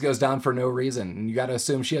 so she just goes down for no reason, and you got to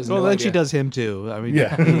assume she has Well, no then idea. she does him too. I mean,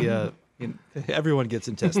 Yeah. everyone gets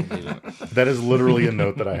intestinated. That is literally a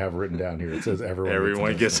note that I have written down here. It says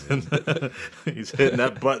Everyone gets in. He's hitting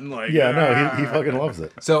that button like. Yeah. No. He fucking loves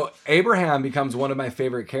it. So Abraham becomes one of my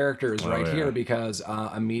favorite characters right yeah. here because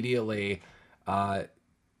immediately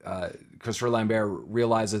Christopher Lambert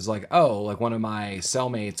realizes like, like one of my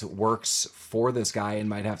cellmates works for this guy and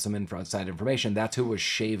might have some inside information. That's who was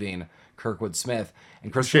shaving Kirkwood Smith.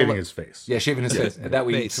 And Christopher Shaving his face. Yeah, shaving his face. That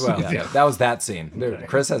we Face, well. yeah. Yeah, that was that scene. There,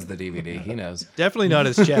 Chris has the DVD. He knows. Definitely not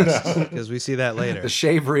his chest, because we see that later. The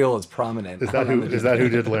shave reel is prominent. Is that who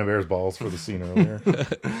did Lambert's balls for the scene earlier?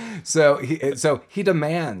 So he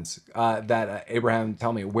demands that Abraham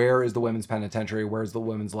tell me, where is the women's penitentiary? Where's the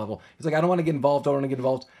women's level? He's like, I don't want to get involved. Don't want to get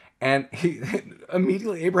involved. And he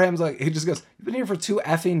immediately, Abraham's like, he just goes, you've been here for 2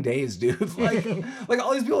 effing days, dude. Like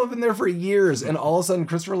all these people have been there for years. And all of a sudden,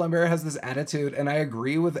 Christopher Lambert has this attitude. And I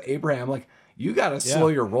agree with Abraham. Like, you got to slow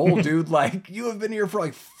your roll, dude. Like, you have been here for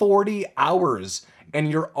like 40 hours.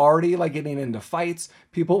 and you're already like getting into fights.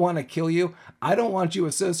 People want to kill you. I don't want you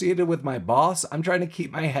associated with my boss. I'm trying to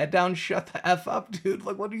keep my head down. Shut the F up, dude.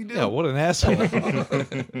 Like, what do you do? Yeah, what an asshole. Like,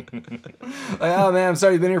 oh man, I'm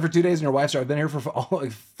sorry you've been here for 2 days and your wife's sorry. I've been here for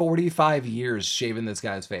like 45 years shaving this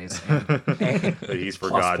guy's face. And He's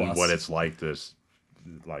forgotten what it's like to,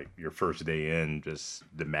 like, your first day in, just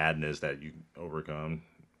the madness that you overcome,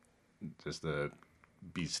 just to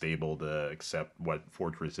be stable, to accept what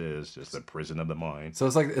Fortress is, just a prison of the mind. So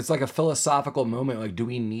it's like a philosophical moment. Like, do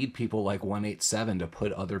we need people like 187 to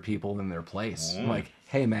put other people in their place? I'm like,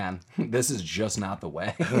 hey man, this is just not the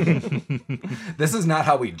way. This is not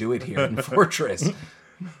how we do it here in Fortress.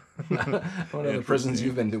 One of the prisons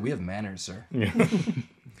you've been to, we have manners, sir. Yeah.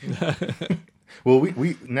 Well,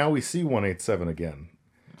 we now we see 187 again.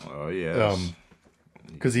 Oh yeah.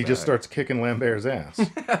 Because he just starts kicking Lambert's ass.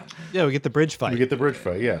 Yeah, we get the bridge fight. We get the bridge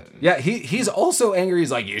fight, yeah. Yeah, he's also angry.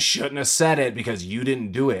 He's like, you shouldn't have said it because you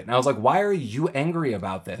didn't do it. And I was like, why are you angry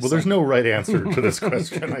about this? Well, there's no right answer to this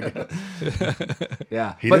question, I guess.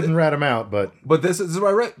 Yeah. He didn't rat him out, but this is what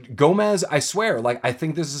I read. Gomez, I swear, like, I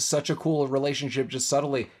think this is such a cool relationship just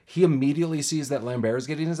subtly. He immediately sees that Lambert is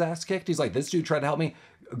getting his ass kicked. He's like, this dude tried to help me.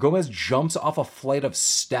 Gomez jumps off a flight of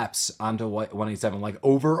steps onto 187, like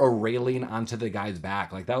over a railing onto the guy's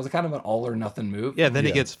back. Like, that was kind of an all or nothing move. Yeah, then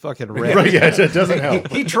he gets fucking wrecked. right, yeah, it doesn't help.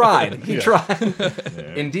 He tried. He tried.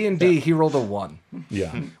 In D&D, he rolled a 1.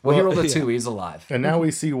 Yeah. Well, he rolled a 2. He's alive. And now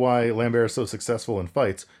we see why Lambert is so successful in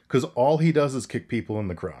fights, because all he does is kick people in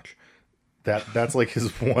the crotch. That's like his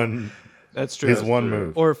one. That's true. His one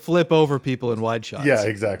move. Or flip over people in wide shots. Yeah,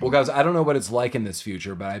 exactly. Well, guys, I don't know what it's like in this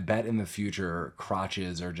future, but I bet in the future,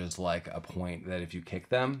 crotches are just like a point that if you kick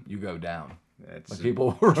them, you go down. That's Like,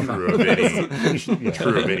 people will remember.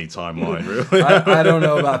 True of any timeline, really. I don't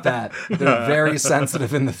know about that. They're very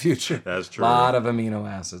sensitive in the future. That's true. A lot of amino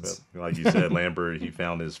acids. Like you said, Lambert, he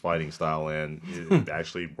found his fighting style, and it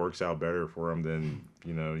actually works out better for him than,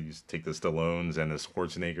 you take the Stallones and the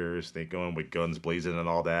Schwarzeneggers. They go in with guns blazing and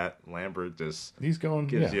all that. Lambert just He's going,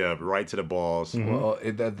 gives you right to the balls. Well,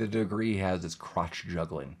 the degree he has is crotch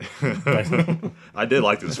juggling. I did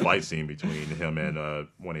like this fight scene between him and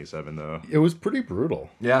 187, though. It was pretty brutal.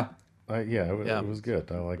 Yeah. It was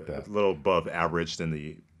good. I like that. A little above average than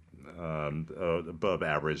the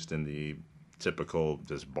typical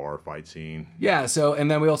just bar fight scene. Yeah, so,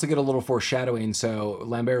 and then we also get a little foreshadowing. So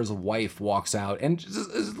Lambert's wife walks out and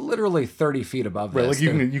just is literally 30 feet above Right, this.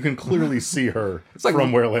 like you can clearly see her like-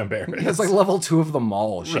 from where Lambert is. It's like level 2 of the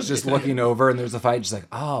mall. She's just looking over and there's a fight. She's like,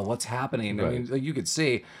 oh, what's happening? I mean, like, you could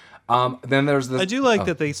see. Then there's this. I do like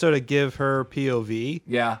that they sort of give her POV.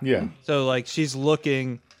 Yeah. Yeah. So, like, she's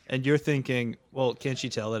looking, and you're thinking, well, can't she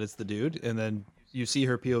tell that it's the dude? And then you see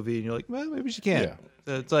her POV, and you're like, well, maybe she can. Yeah.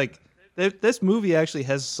 So it's like, this movie actually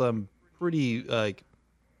has some pretty,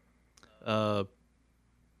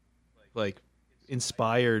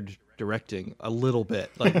 inspired directing a little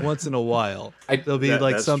bit. Like, once in a while, there'll be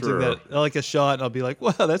that's something true. that, like a shot, and I'll be like,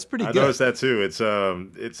 wow, that's pretty I good. noticed that too.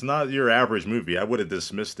 It's not your average movie. I would have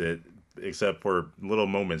dismissed it, except for little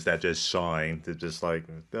moments that just shine. To just like,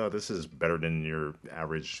 oh, this is better than your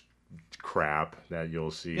average crap that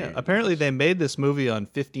you'll see. Yeah, apparently they made this movie on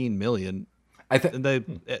 $15 million. And they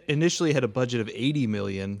initially had a budget of $80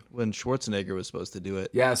 million when Schwarzenegger was supposed to do it.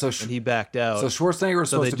 Yeah, so and he backed out. So Schwarzenegger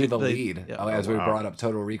was supposed to be the they- lead, yeah. as we brought up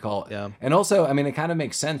Total Recall. Yeah. And also, I mean, it kind of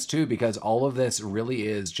makes sense, too, because all of this really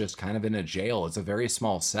is just kind of in a jail. It's a very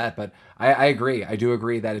small set, but I agree. I do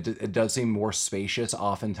agree that it does seem more spacious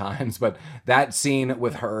oftentimes, but that scene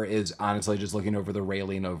with her is honestly just looking over the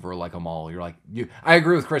railing over, like, a mall. You're like, I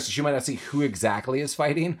agree with Chris. You might not see who exactly is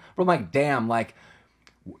fighting, but I'm like, damn, like,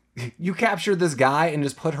 you captured this guy and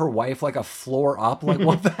just put her wife like a floor up. Like,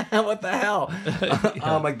 what the hell? What the hell?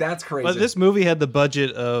 Like, that's crazy. But this movie had the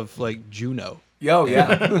budget of like Juno. Yo,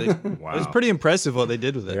 yeah. Wow. It was pretty impressive what they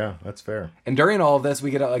did with it. Yeah, that's fair. And during all of this,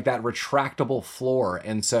 we get like that retractable floor.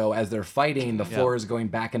 And so as they're fighting, the floor is going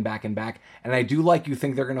back and back and back. And I do like you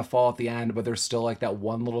think they're going to fall at the end, but there's still like that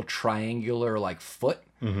one little triangular like foot.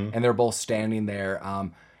 And they're both standing there.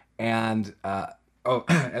 At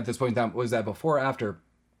this point in time, was that before or after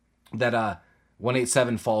that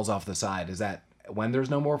 187 falls off the side? Is that when there's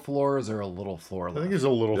no more floors or a little floor left? I think there's a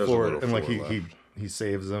little There's a floor, little and like floor he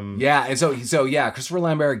saves them. Yeah, and so Christopher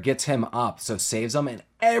Lambert gets him up, so saves him, and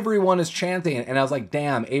everyone is chanting. And I was like,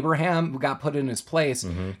 damn, Abraham got put in his place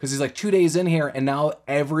because he's like 2 days in here, and now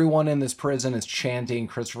everyone in this prison is chanting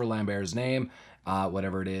Christopher Lambert's name.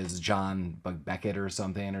 Whatever it is, John Beckett or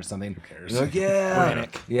something. Who cares? Like, yeah,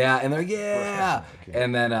 yeah, and they're like, yeah,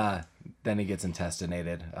 and then then he gets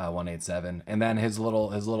intestinated, 187, and then his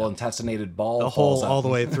little intestinated ball The falls hole out. all the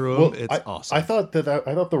way through him. Well, It's awesome. I thought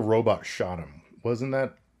the robot shot him. Wasn't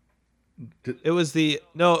that? It was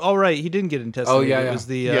right. He didn't get intestinated. Oh, yeah, It yeah. was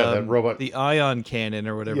the Yeah, that robot- the ion cannon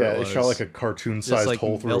or whatever. Yeah, it it was. shot like a cartoon-sized like,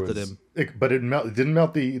 hole through melted his. him. But it didn't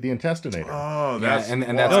melt the intestinator. Oh, Yeah, that's and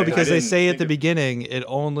why. that's- No, I because they didn't say at think the of- beginning it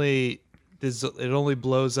only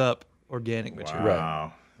blows up organic material.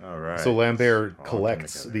 Wow. All right. So Lambert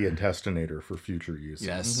collects together. the intestinator for future use.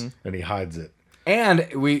 Yes. And he hides it. And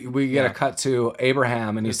we get a cut to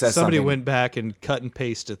Abraham, and he says Somebody something. went back and cut and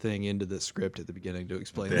pasted a thing into the script at the beginning to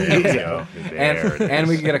explain There that. you go. There it And is.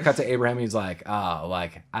 we get a cut to Abraham. He's like, "Oh,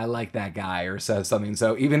 like I like that guy," or says something.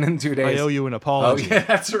 So even in 2 days, I owe you an Oh apology. yeah,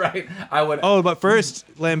 that's right. I would. Oh, but first,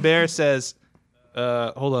 Lambert says,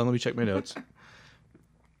 hold on, let me check my notes.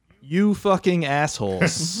 You fucking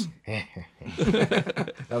assholes.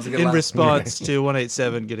 That was a good In line. response to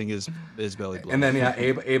 187 getting his belly blown. And then yeah,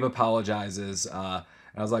 Abe apologizes. And I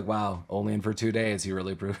was like, "Wow, only in for 2 days, he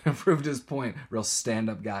really proved his point. Real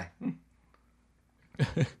stand-up guy."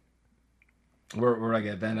 Where I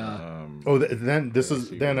get then? Then this is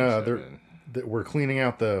then we're cleaning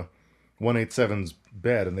out the 187's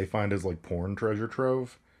bed, and they find his like porn treasure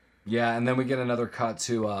trove. Yeah, and then we get another cut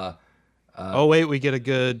to. Oh wait, we get a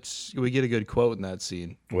good quote in that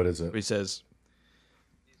scene. What is Where it? he says,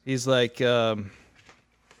 he's like, "You're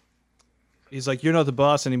not the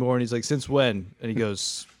boss anymore," and he's like, "Since when?" And he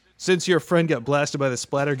goes, "Since your friend got blasted by the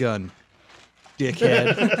splatter gun,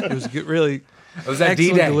 dickhead." It was good, really. Was that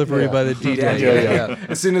Excellent D-Day? delivery by the D-Day. Yeah.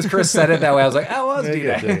 As soon as Chris said it that way, I was like, "Oh, it was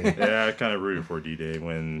D-Day." Yeah, I kind of rooted for D-Day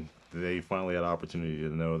when they finally had opportunity to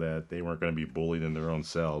know that they weren't going to be bullied in their own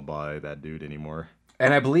cell by that dude anymore.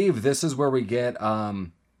 And I believe this is where we get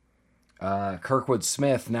Kirkwood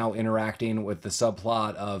Smith now interacting with the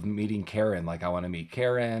subplot of meeting Karen. Like, I want to meet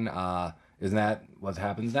Karen. Isn't that what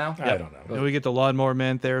happens now? I don't know. And we get the lawnmower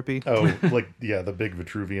man therapy. Oh, like yeah, the big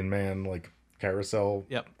Vitruvian man, like carousel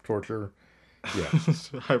Yep. torture. Yeah,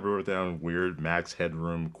 I wrote down weird max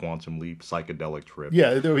headroom quantum leap psychedelic trip.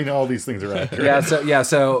 yeah. I mean, all these things are accurate.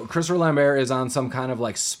 So Christopher Lambert is on some kind of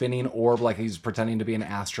like spinning orb, like he's pretending to be an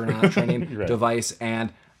astronaut training Right. device,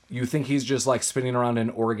 and you think he's just like spinning around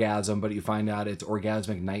in orgasm, but you find out it's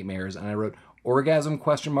orgasmic nightmares. And I wrote orgasm ?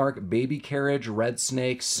 Baby carriage, red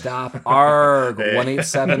snake, stop, arg,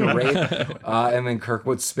 187 rape, and then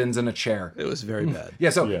Kirkwood spins in a chair. It was very bad.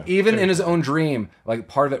 Yeah, so Yeah. even in his own dream, like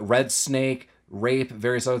part of it, red snake, rape,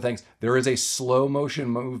 various other things, there is a slow motion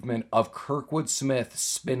movement of Kirkwood Smith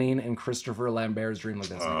spinning in Christopher Lambert's dream like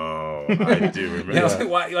this. Oh, I do remember. Yeah, I was like,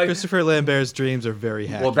 why, like, Christopher Lambert's dreams are very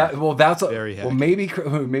happy. that's Very well,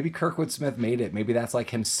 hacky. maybe Kirkwood Smith made it. Maybe that's like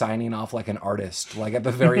him signing off like an artist. Like at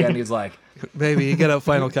the very end, he's like, Maybe you get out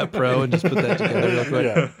Final Cut Pro and just put that together real quick.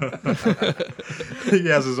 Yeah. He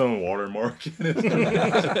has his own watermark in it.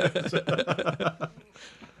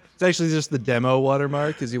 It's actually just the demo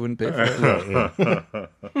watermark because he wouldn't pay for it.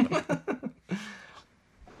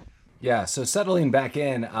 yeah. So settling back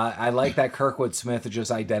in, I like that Kirkwood Smith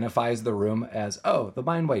just identifies the room as the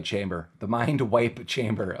mind wipe chamber. The mind wipe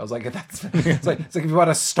chamber. I was like, it's like if you want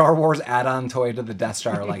a Star Wars add-on toy to the Death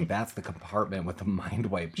Star, like that's the compartment with the mind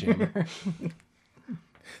wipe chamber.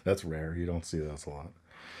 That's rare. You don't see those a lot.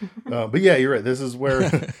 But yeah, you're right. This is where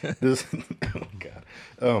this. Oh God.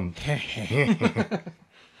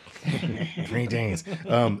 3 days.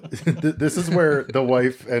 This is where the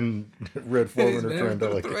wife and Red Foreman are trying to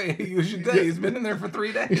like. You should tell he's been in there for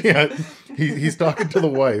 3 days. Yeah, he's talking to the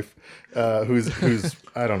wife, who's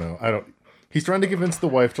I don't know. He's trying to convince the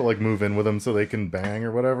wife to like move in with him so they can bang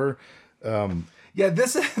or whatever. Yeah,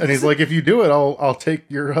 this is. And he's like, if you do it, I'll take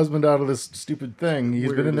your husband out of this stupid thing.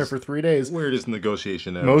 He's been in there for 3 days. Weirdest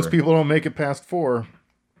negotiation ever. Most people don't make it past 4.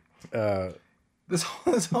 This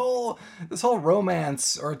whole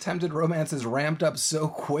romance or attempted romance is ramped up so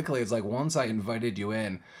quickly. It's like, once I invited you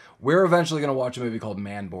in, we're eventually going to watch a movie called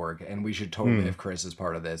Manborg, and we should totally have Chris as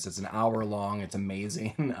part of this. It's an hour long. It's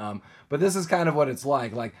amazing. But this is kind of what it's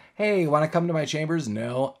like. Like, hey, want to come to my chambers?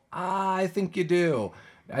 No, I think you do.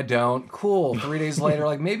 I don't. Cool. 3 days later,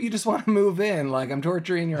 like, maybe you just want to move in. Like, I'm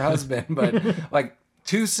torturing your husband, but like,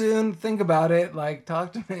 too soon. Think about it. Like,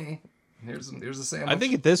 talk to me. Here's a sandwich. I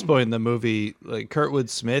think at this point in the movie, like Kirkwood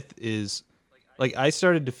Smith is, like, I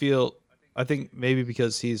started to feel, I think maybe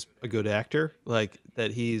because he's a good actor, like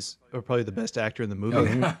that he's or probably the best actor in the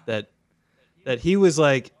movie, that he was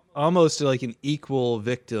like almost like an equal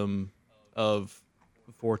victim of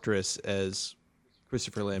Fortress as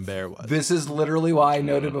Christopher Lambert was. This is literally why I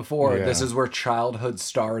noted before. Yeah. This is where childhood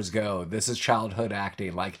stars go. This is childhood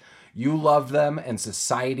acting. Like, you loved them and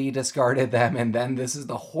society discarded them, and then this is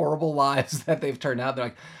the horrible lives that they've turned out. They're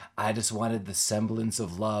like, I just wanted the semblance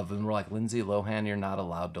of love, and we're like, Lindsay Lohan, you're not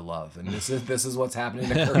allowed to love, and this is what's happening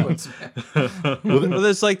to Kirkwood Smith. Well,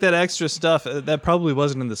 there's like that extra stuff that probably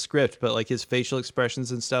wasn't in the script, but like his facial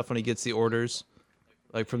expressions and stuff when he gets the orders,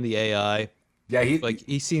 like from the AI. Yeah,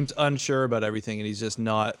 he seems unsure about everything, and he's just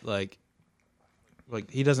not like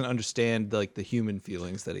he doesn't understand like the human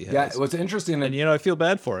feelings that he has. Yeah, what's interesting, and I feel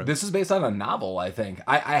bad for him. This is based on a novel, I think.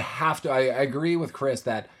 I agree with Chris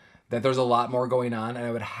that there's a lot more going on, and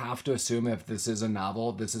I would have to assume if this is a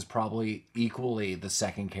novel, this is probably equally the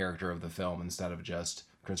second character of the film instead of just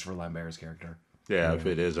Christopher Lambert's character. Yeah, if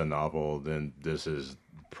it is a novel, then this is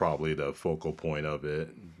probably the focal point of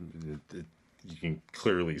it. You can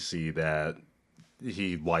clearly see that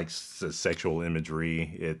he likes the sexual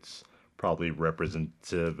imagery. It's probably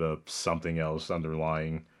representative of something else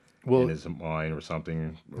underlying in his mind or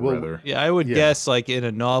something rather. Yeah, I would guess like in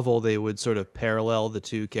a novel they would sort of parallel the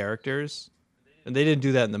two characters. And they didn't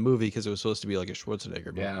do that in the movie because it was supposed to be like a Schwarzenegger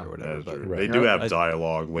movie or whatever. But They do have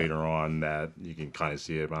dialogue later on that you can kind of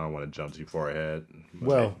see it, but I don't want to jump too far ahead.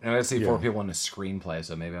 Well, and I see 4 people in a screenplay,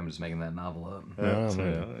 so maybe I'm just making that novel up.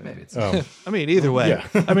 Maybe it's. I mean, either way.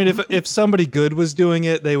 I mean, if somebody good was doing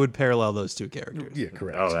it, they would parallel those two characters. Yeah,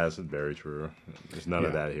 correct. Oh, that's very true. There's none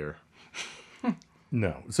of that here.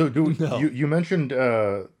 No. So you mentioned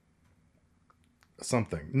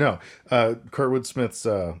something. No. Kirkwood Smith's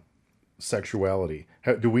sexuality.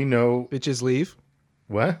 Do we know? Bitches leave.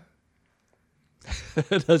 What?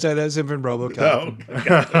 That's him from RoboCop. Oh,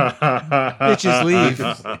 Bitches leave.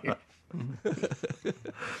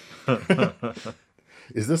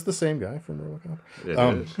 Is this the same guy from RoboCop? It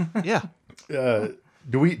is. Yeah.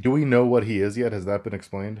 Do we know what he is yet? Has that been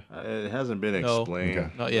explained? It hasn't been explained.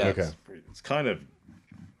 Okay. Not yet. Okay. It's kind of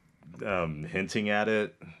hinting at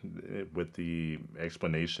it with the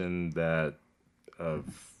explanation that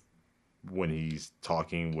of when he's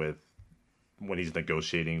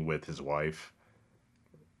negotiating with his wife,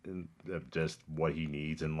 and just what he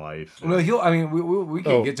needs in life. No, we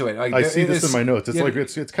can get to it. Like, I see this in my notes.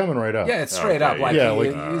 It's it's coming right up. Yeah, it's straight up. Like,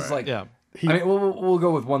 he's like. Yeah. I mean, we'll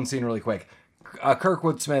go with one scene really quick.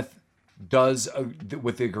 Kirkwood Smith does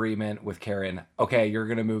with the agreement with Karen. Okay, you're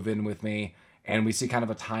gonna move in with me, and we see kind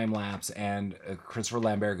of a time lapse, and Christopher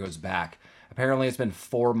Lambert goes back. Apparently, it's been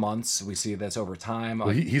 4 months. We see this over time. Well,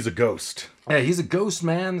 he's a ghost. Yeah, he's a ghost,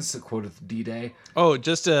 man. This is a quote of D-Day. Oh,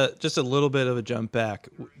 just a little bit of a jump back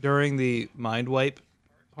during the mind wipe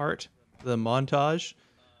part, the montage,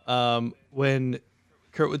 when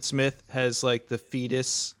Kirkwood Smith has like the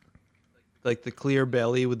fetus, like the clear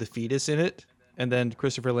belly with the fetus in it, and then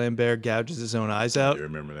Christopher Lambert gouges his own eyes out. You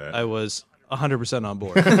remember that? I was 100% on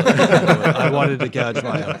board. I wanted to gouge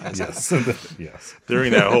my own eyes. Yes. Yes.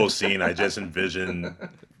 During that whole scene, I just envisioned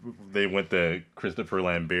they went to Christopher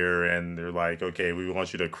Lambert and they're like, okay, we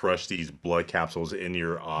want you to crush these blood capsules in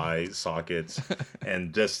your eye sockets,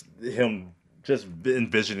 and just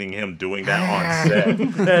envisioning him doing that on set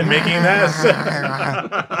and making that.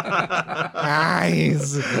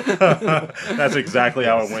 Eyes. That's exactly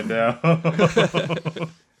how it went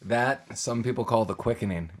down. That some people call the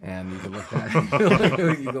quickening, and you can look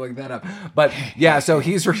that you can look that up. But yeah, so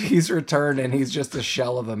he's returned, and he's just a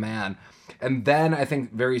shell of a man. And then I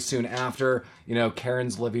think very soon after,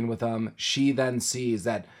 Karen's living with him. She then sees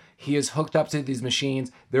that he is hooked up to these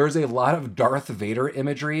machines. There is a lot of Darth Vader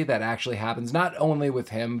imagery that actually happens, not only with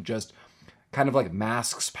him, just kind of like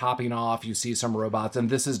masks popping off. You see some robots, and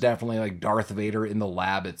this is definitely like Darth Vader in the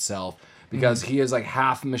lab itself, because he is like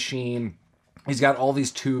half machine. He's got all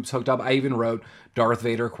these tubes hooked up. I even wrote Darth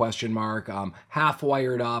Vader ? Half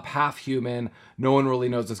wired up, half human. No one really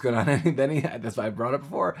knows what's going on. And then that's why I brought it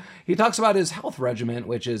before. He talks about his health regimen,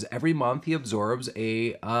 which is every month he absorbs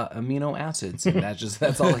amino acids. And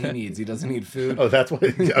that's all he needs. He doesn't need food. Oh, that's what.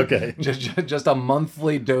 Okay. just a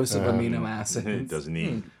monthly dose of amino acids. It doesn't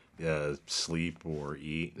need sleep or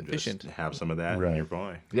eat. Efficient. Just have some of that and you're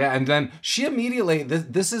fine. Yeah, and then she immediately.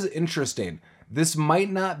 This is interesting. This might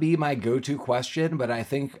not be my go-to question, but I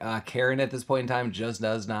think Karen at this point in time just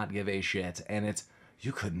does not give a shit. And it's,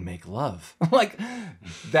 you couldn't make love. Like,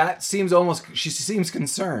 that seems she seems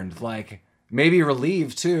concerned. Like, maybe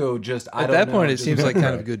relieved too. Just, I don't know. At that point, it seems like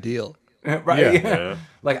kind of a good deal. Right? Yeah.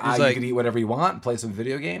 Like, you could eat whatever you want, play some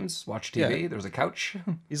video games, watch TV. Yeah. There's a couch.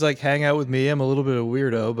 He's like, hang out with me. I'm a little bit of a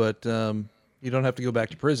weirdo, but you don't have to go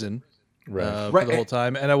back to prison for the whole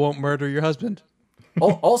time, and I won't murder your husband.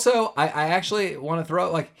 Also, I actually want to throw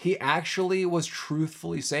out, like, he actually was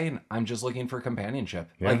truthfully saying, I'm just looking for companionship.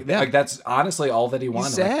 Yeah. Like that's honestly all that he wanted.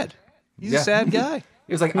 He's sad. He's a sad guy.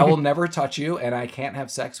 He was like, I will never touch you, and I can't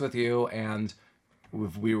have sex with you, and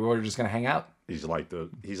we were just gonna hang out. He's like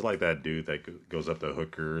that dude that goes up to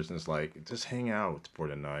hookers and is like, just hang out for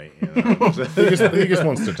the night. You know? He just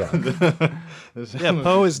wants to talk. Yeah,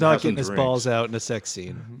 Poe is not Have some getting his drinks. balls out in a sex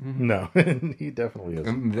scene. No, he definitely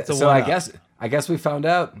is. a So I one-up. guess we found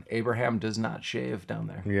out Abraham does not shave down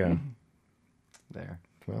there. Yeah. There.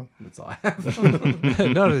 Well, That's all I have.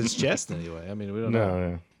 Not his chest, anyway. I mean, we don't know.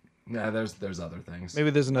 no. Yeah, there's other things.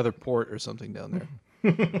 Maybe there's another port or something down there.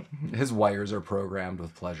 His wires are programmed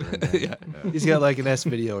with pleasure. Yeah. He's got like an S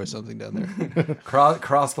video or something down there.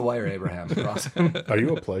 Cross the wire, Abraham. Cross. Are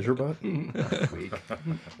you a pleasure butt? Weak.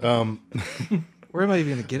 Where am I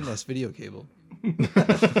even going to get an S video cable?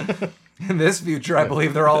 In this future, I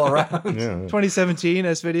believe they're all around. Yeah. 2017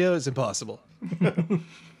 S video is impossible.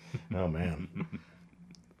 Oh man.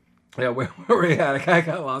 Yeah, where were we at? I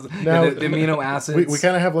got lost. Now- the amino acids. We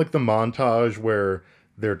kind of have like the montage where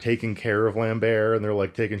they're taking care of Lambert and they're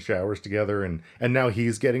like taking showers together, and now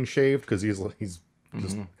he's getting shaved because he's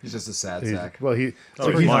just He's just a sad he's, sack. well he It's a Oh,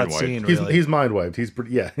 pretty he's hot mind-wiped. scene, really. he's mind wiped. He's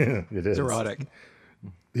pretty it is. It's erotic.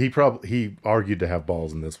 He argued to have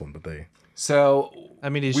balls in this one, but they So I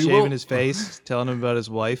mean, he's We shaving will- his face, telling him about his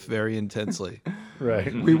wife very intensely.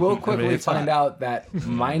 right. we will quickly it's find hot. out that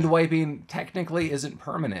mind wiping technically isn't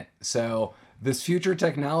permanent. So this future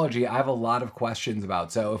technology, I have a lot of questions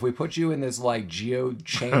about. So if we put you in this like geo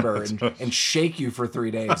chamber and shake you for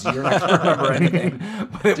 3 days, you're not going to remember anything.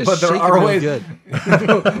 But there shake it are real ways. good.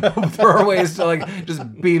 There are ways to like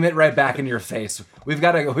just beam it right back in your face. We've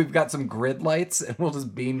got some grid lights, and we'll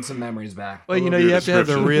just beam some memories back. Well, you know, love you your have to have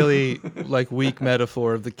the description. really like weak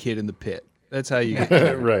metaphor of the kid in the pit. That's how you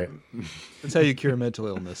get, Right. that's how you cure mental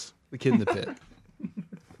illness. The kid in the pit.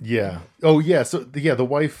 Yeah. Oh yeah. So the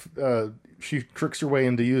wife she tricks her way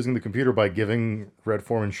into using the computer by giving Red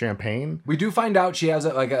Foreman champagne. We do find out she has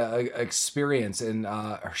a experience, and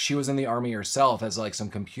she was in the army herself as like some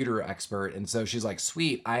computer expert, and so she's like,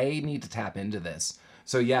 "Sweet, I need to tap into this."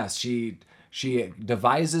 So yes, she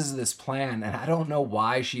devises this plan, and I don't know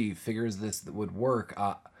why she figures this would work.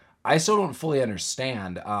 I still don't fully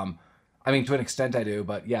understand. I mean, to an extent I do,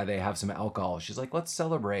 but yeah, they have some alcohol. She's like, "Let's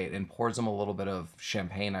celebrate," and pours him a little bit of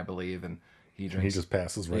champagne, I believe, and he He drinks. just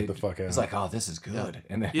passes right the fuck out. He's like, "Oh, this is good,"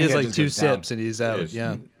 and then He has it like just 2 goes down. sips and he's out. Yes.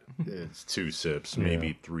 Yeah. It's 2 sips,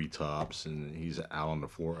 maybe 3 tops, and he's out on the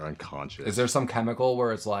floor unconscious. Is there some chemical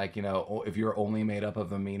where it's like, you know, if you're only made up of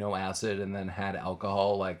amino acid and then had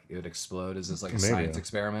alcohol, like it would explode? Is this like a Maybe. science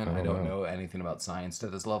experiment? I don't know. know anything about science to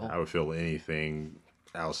this level. I would feel anything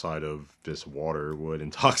outside of just water would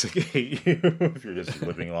intoxicate you if you're just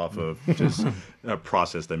living off of just a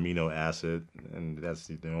processed amino acid, and that's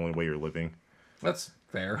the only way you're living. That's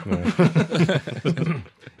fair.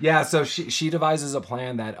 Yeah, so she devises a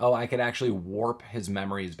plan that, I could actually warp his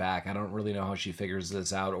memories back. I don't really know how she figures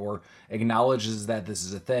this out or acknowledges that this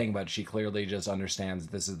is a thing, but she clearly just understands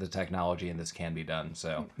this is the technology and this can be done.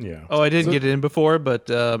 So yeah. Oh, I didn't get it in before, but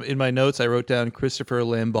in my notes I wrote down Christopher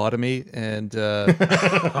Lambotomy, and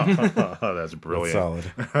Oh, that's brilliant.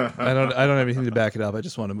 Solid. I don't have anything to back it up. I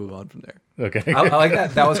just want to move on from there. Okay. I like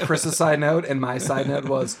that. That was Chris's side note, and my side note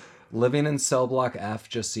was living in cell block F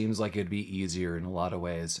just seems like it'd be easier in a lot of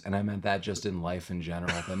ways. And I meant that just in life in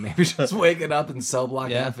general. But maybe just waking up in cell block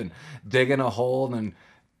Yeah. F and digging a hole and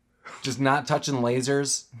just not touching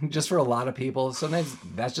lasers, just for a lot of people. Sometimes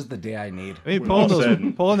that's just the day I need. I mean, all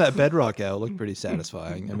said- pulling that bedrock out looked pretty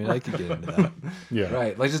satisfying. I mean, I could get into that. Yeah.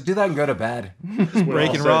 Right. Like just do that and go to bed. When all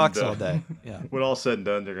Breaking said rocks and all done- day. Yeah. When all said and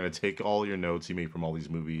done, they're going to take all your notes you made from all these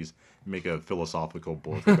movies, make a philosophical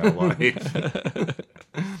book about life.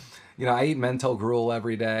 You know, I eat mental gruel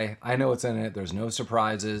every day. I know what's in it. There's no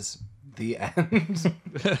surprises. The end.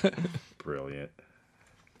 Brilliant.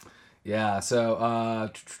 Yeah, so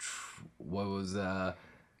what was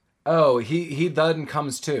he then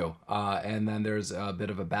comes to, and then there's a bit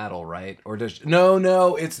of a battle, right? Or does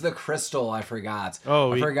no, it's the crystal. I forgot.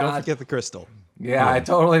 Oh, I don't forgot. forget the crystal. Yeah, I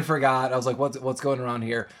totally forgot. I was like, what's going on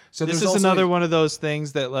here? So This there's is also another one of those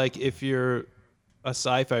things that, like, if you're a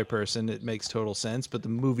sci-fi person, it makes total sense, but the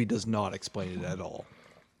movie does not explain it at all.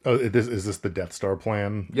 Oh, is this the Death Star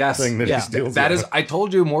plan? Yes, Thing that yeah, he steals? that Yeah. is. I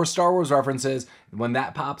told you more Star Wars references. When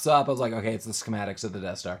that pops up, I was like, okay, it's the schematics of the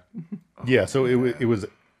Death Star. Yeah. So it was.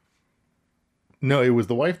 No, it was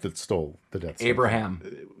the wife that stole the Death Star. Abraham,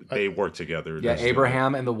 They work together. yeah, That's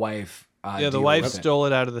Abraham and the wife. Yeah, the deal wife with it. stole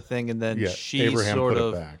it out of the thing, and then Yeah. she Abraham sort put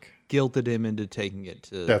of it back. guilted him into taking it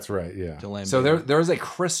to That's right. Yeah. to Lambert. So there is a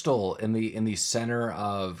crystal in the center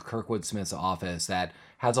of Kirkwood Smith's office that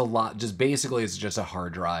has a lot. Just basically, it's just a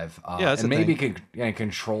hard drive. Yeah, that's and the maybe thing. can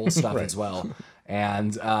control stuff Right. as well.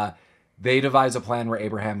 And they devise a plan where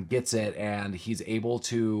Abraham gets it and he's able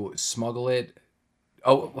to smuggle it.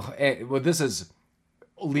 Oh, well, this is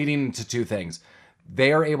leading to two things.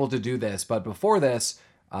 They are able to do this, but before this,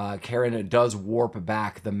 Karen does warp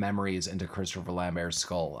back the memories into Christopher Lambert's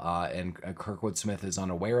skull, and Kirkwood Smith is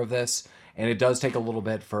unaware of this, and it does take a little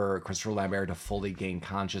bit for Christopher Lambert to fully gain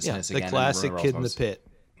consciousness again. The classic kid in the pit.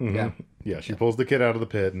 Yeah. Yeah, she pulls the kid out of the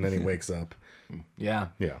pit, and then he wakes up. Yeah.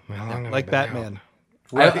 Yeah. Like Batman.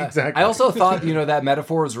 Right, exactly. I also thought, that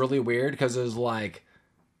metaphor was really weird because it was like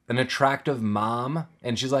an attractive mom,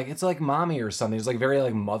 and she's like, it's like mommy or something. It's like very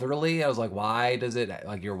like motherly. I was like, why does it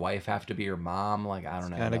like your wife have to be your mom? Like, I don't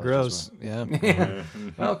know. Kind of gross. Yeah. Yeah.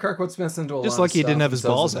 Well, Kirkwood Smith's into a Just lot like of he didn't stuff have his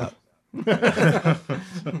and balls says- out.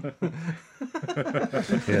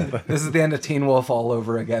 This is the end of Teen Wolf all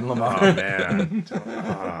over again, Lamar. Oh man.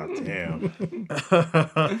 Oh damn.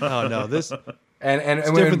 Oh no, this And it's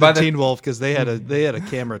different than Teen Wolf because they had a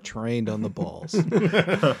camera trained on the balls. And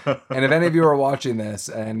if any of you are watching this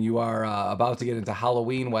and you are about to get into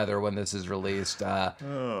Halloween weather when this is released,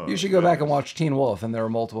 you should go back and watch Teen Wolf, and there are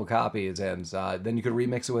multiple copies, and then you could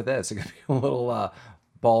remix it with this. It could be a little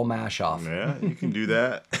ball mash off. Yeah, you can do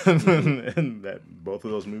that. And that both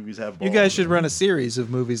of those movies have balls. You guys should run a series of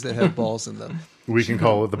movies that have balls in them. We can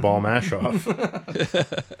call it the ball mash off.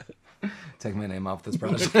 Take my name off this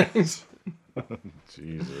project.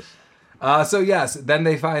 Jesus. So yes, then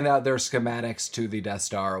they find out their schematics to the Death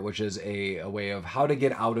Star, which is a way of how to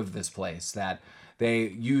get out of this place. That they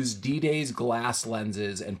use D-Day's glass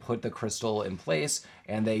lenses and put the crystal in place,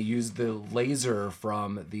 and they use the laser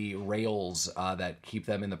from the rails that keep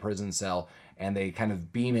them in the prison cell, and they kind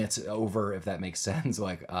of beam it over, if that makes sense.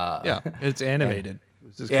 Like Yeah, it's animated.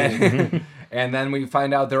 It's just yeah. And then we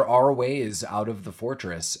find out there are ways out of the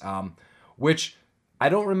fortress, which I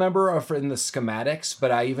don't remember in the schematics,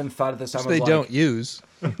 but I even thought at this time they don't use.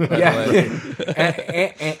 Yeah,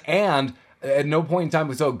 and at no point in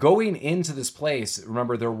time. So going into this place,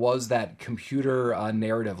 remember there was that computer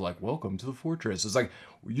narrative like, "Welcome to the fortress." It's like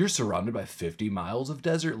you're surrounded by 50 miles of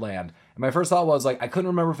desert land. And my first thought was like, I couldn't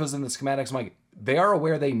remember if it was in the schematics. I'm like, they are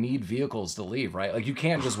aware they need vehicles to leave, right? Like you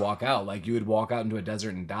can't just walk out. Like you would walk out into a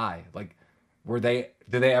desert and die. Like, did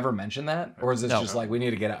they ever mention that, or is this just like we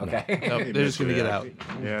need to get out? Okay, No, they're just gonna get out.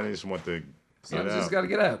 Yeah, they just want to get just out. got to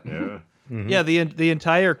get out. Yeah. Yeah, the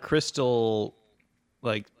entire crystal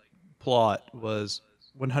like plot was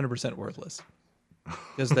 100% worthless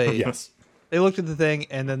because they Yes. they looked at the thing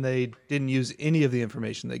and then they didn't use any of the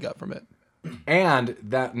information they got from it. And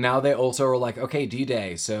that now they also are like, okay,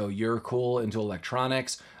 D-Day, so you're cool into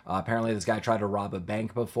electronics. Apparently this guy tried to rob a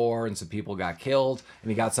bank before, and some people got killed, and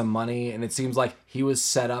he got some money, and it seems like he was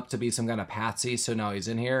set up to be some kind of patsy, so now he's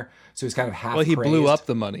in here. So he's kind of half Well, he blew crazed. up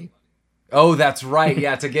the money. Oh, that's right.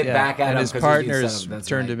 Yeah, to get back at and him. his 'cause he's being partners set up. That's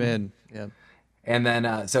turned right. him in. Yeah. And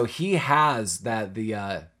then, so he has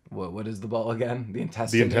the what is the ball again? The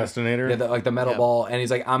intestinator. The intestinator? Yeah, like the metal Yeah. ball. And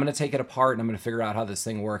he's like, I'm going to take it apart and I'm going to figure out how this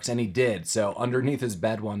thing works. And he did. So underneath his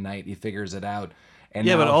bed one night, he figures it out. And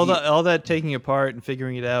Yeah, now but all that taking apart and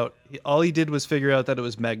figuring it out, all he did was figure out that it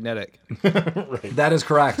was magnetic. That is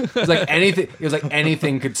correct. It was like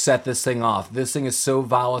anything could set this thing off. This thing is so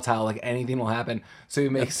volatile, like anything will happen. So he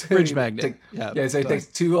makes fridge magnet. Yeah, Yeah, so he takes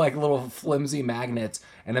two like little flimsy magnets,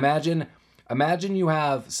 and imagine you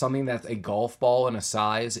have something that's a golf ball in a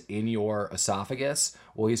size in your esophagus.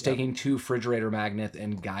 Well, he's taking two refrigerator magnets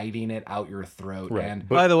and guiding it out your throat. Right. And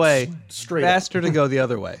But By the way, straight up. faster to go the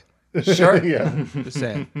other way. sure, Yeah. Just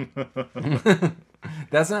saying.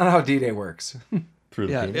 that's not how D-Day works. Through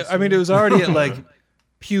the Yeah, penis. I mean, it was already at like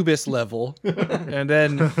pubis level, and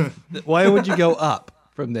then why would you go up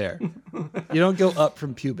from there? You don't go up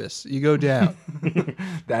from pubis; you go down.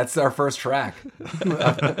 That's our first track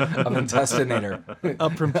of Intestinator.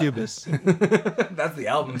 Up from pubis. That's the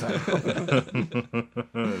album title.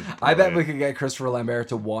 I bet we could get Christopher Lambert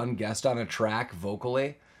to one guest on a track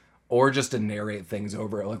vocally, or just to narrate things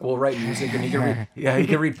over it. Like we'll write music and he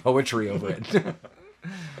can read poetry over it.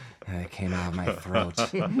 And it came out of my throat.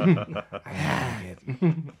 I like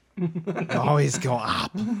it. Always go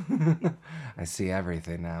up. I see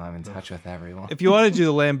everything now. I'm in touch with everyone. If you want to do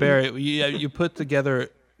the Lambert, you put together,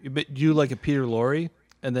 you do like a Peter Lorre,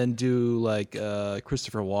 and then do like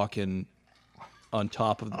Christopher Walken on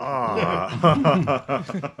top of the.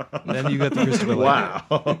 Then you got the Christopher Lambert.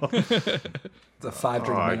 Wow. It's a 5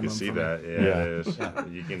 drink I minimum. can see for me. that. Yeah, it is.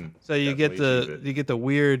 You can. So you get definitely keep it. you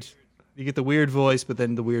get the weird voice, but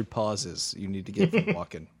then the weird pauses you need to get from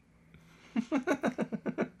Walken.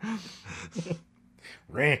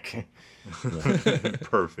 Rick.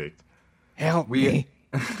 Perfect. Help We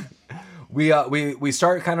we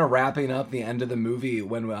start kind of wrapping up the end of the movie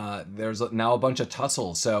when there's now a bunch of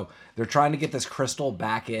tussle. So they're trying to get this crystal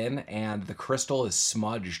back in, and the crystal is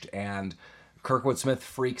smudged, and Kirkwood Smith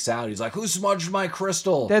freaks out. He's like, "Who smudged my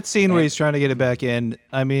crystal?" That scene where he's trying to get it back in,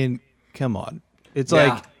 I mean, come on. It's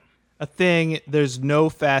Yeah. like a thing. There's no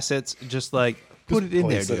facets. Just like put it in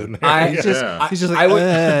there, place it dude. in there. He's just like,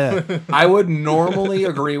 I would normally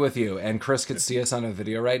agree with you, and Chris could see us on a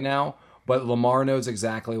video right now, but Lamar knows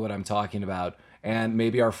exactly what I'm talking about. And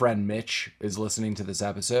maybe our friend Mitch is listening to this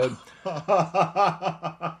episode.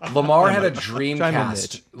 Lamar had a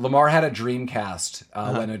Dreamcast. Lamar had a Dreamcast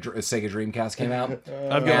when a Sega Dreamcast came out.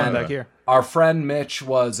 I've got one back here. Our friend Mitch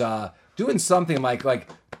was doing something like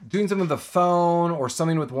doing something with the phone or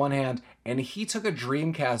something with one hand, and he took a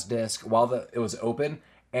Dreamcast disc while it was open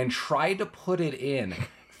and tried to put it in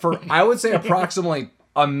for, I would say, approximately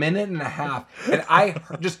a minute and a half, and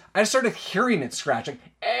I started hearing it scratching.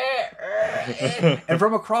 And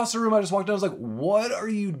from across the room, I just walked down. I was like, "What are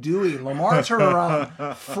you doing?" Lamar turned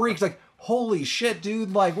around, freaked, like, "Holy shit,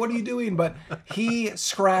 dude! Like, what are you doing?" But he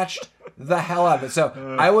scratched the hell out of it.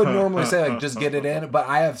 So I would normally say, like, just get it in, but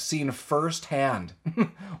I have seen firsthand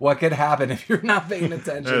what could happen if you're not paying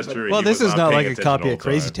attention. That's But- true. well, He this was is not paying like a attention copy all of the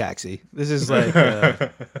Crazy time. Taxi. This is like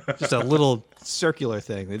just a little circular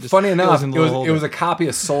thing. They just Funny enough, goes in it a was little it was holder. a copy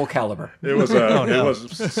of Soul Calibur. It was no. it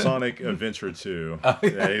was Sonic Adventure 2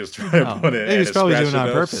 that he was trying to put in. He was and probably scratched doing it on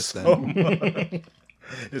up purpose so then. much.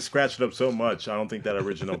 It scratched up so much. I don't think that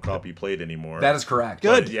original copy played anymore. That is correct.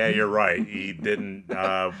 Good. But yeah, you're right. He didn't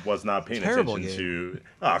was not paying Terrible attention game. to.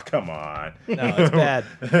 Oh, come on. No, it's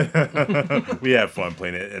bad. We had fun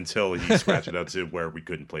playing it until he scratched it up to where we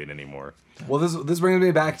couldn't play it anymore. Well, this brings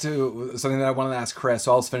me back to something that I wanted to ask Chris,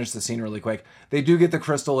 so I'll just finish the scene really quick. They do get the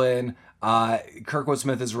crystal in. Kirkwood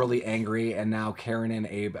Smith is really angry, and now Karen and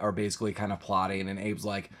Abe are basically kind of plotting, and Abe's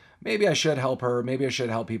like, maybe I should help her. Maybe I should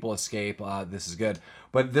help people escape. This is good.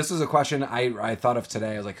 But this is a question I thought of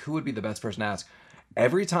today. I was like, who would be the best person to ask?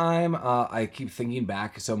 Every time I keep thinking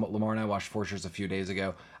back, so Lamar and I watched Fortress a few days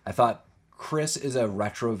ago, I thought, Chris is a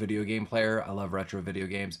retro video game player. I love retro video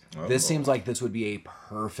games. This seems like this would be a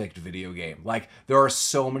perfect video game. Like, there are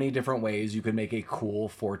so many different ways you could make a cool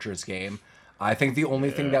Fortress game. I think the only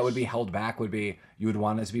thing that would be held back would be you would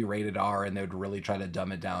want it to be rated R, and they would really try to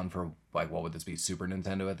dumb it down for, like, what would this be, Super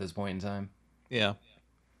Nintendo at this point in time? Yeah.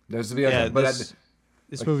 There's to be Yeah, but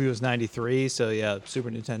this movie was 93, so yeah, Super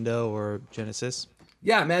Nintendo or Genesis.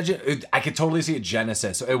 yeah, imagine, I could totally see a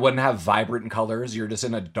Genesis. It wouldn't have vibrant colors. You're just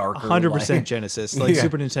in a darker 100% light. Genesis. Like Yeah.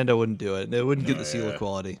 Super Nintendo wouldn't do it. It wouldn't get the seal of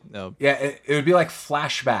quality. No. Yeah, it would be like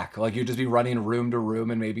flashback. Like, you'd just be running room to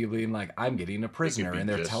room and maybe being like, I'm getting a prisoner, be and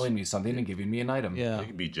they're just- telling me something and giving me an item. Yeah. It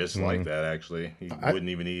could be just like that, actually. You wouldn't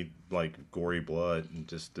even need like gory blood and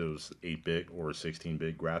just those 8-bit or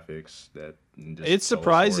 16-bit graphics. That just It's tell a story.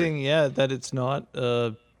 surprising, yeah, that it's not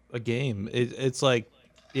a game. It's like,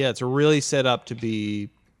 yeah, it's really set up to be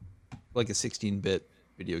like a 16-bit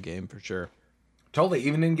video game for sure. Totally.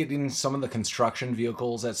 Even in getting some of the construction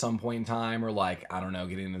vehicles at some point in time, or like, I don't know,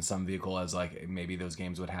 getting in some vehicle as like maybe those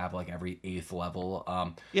games would have like every 8th level.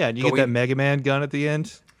 Yeah, and you get that Mega Man gun at the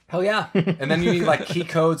end. Hell yeah. And then you need like key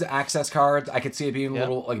codes, access cards. I could see it being a Yeah.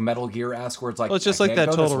 little like Metal Gear-esque, where it's like, Well, it's just I like can't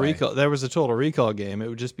that go this Total way. Recall. There was a Total Recall game. It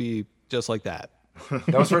would just be just like that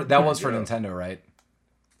That was for Nintendo, right?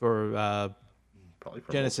 for Probably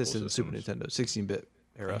for Genesis multiple and Super systems. Nintendo, 16-bit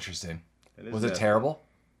era. Interesting. is Was it that- terrible?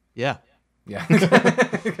 Yeah. Yeah.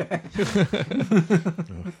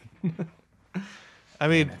 I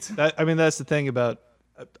mean, that's the thing about.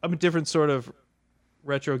 I'm a different sort of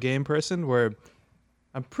retro game person where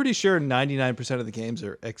I'm pretty sure 99% of the games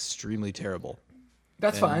are extremely terrible.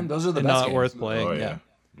 That's fine. Those are the and best not games. worth playing. Oh, yeah. yeah.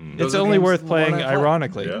 It's Those are only games worth the playing one I play.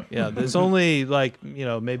 ironically. Yeah. Yeah, there's only like,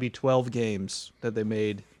 maybe 12 games that they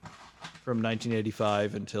made from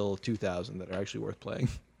 1985 until 2000 that are actually worth playing.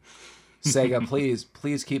 Sega,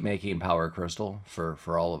 please keep making Power Crystal for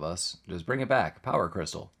all of us. Just bring it back. Power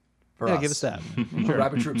Crystal. For Yeah, us. give us that.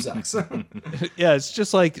 Rapid Troop sucks. Yeah, it's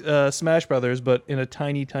just like Smash Brothers, but in a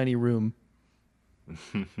tiny, tiny room.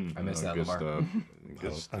 I miss that, Good Lamar. stuff.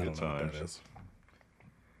 Good, I good don't know what times. that is.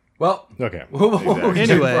 Well, Okay.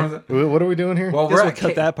 Anyway. What are we doing here? Well, Guess we're we'll at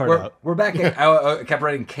cut that part we're, out. We're back at, I kept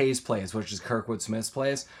writing Kay's place, which is Kirkwood Smith's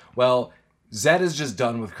place. Well, Zed is just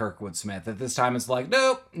done with Kirkwood Smith. At this time, it's like,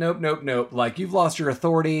 nope. Like, you've lost your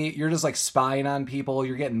authority. You're just like spying on people.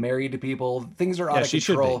 You're getting married to people. Things are out Yeah, of she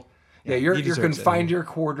should control. be. Yeah, he you're deserves it. confined to your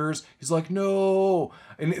quarters. He's like, no.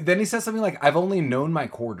 And then he says something like, I've only known my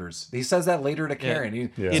quarters. He says that later to Karen. Yeah.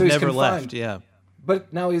 He So he's never confined. left. Yeah.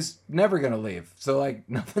 But now he's never gonna leave. So like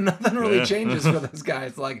nothing really changes for this guy.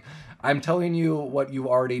 It's like, I'm telling you what you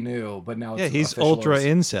already knew, but now it's he's official. ultra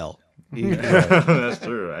incel. That's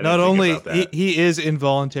true. I didn't Not think only about that. he is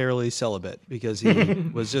involuntarily celibate because he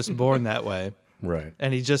was just born that way, Right.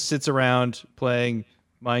 and he just sits around playing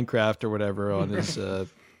Minecraft or whatever on his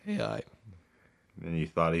AI. And he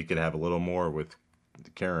thought he could have a little more with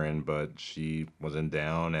Karen, but she wasn't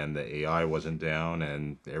down, and the AI wasn't down,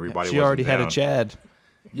 and everybody. She wasn't already had a down. Chad.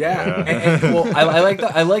 Yeah, and, well,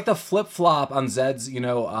 I like the flip flop on Zed's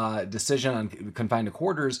decision on confined to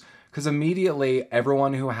quarters, because immediately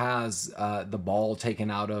everyone who has the ball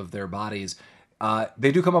taken out of their bodies,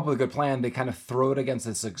 they do come up with a good plan. They kind of throw it against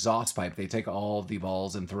this exhaust pipe. They take all the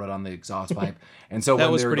balls and throw it on the exhaust pipe, and so That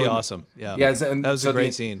when was they're pretty going- awesome. Yeah, Yeah, that was a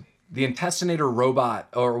great scene. The intestinator robot,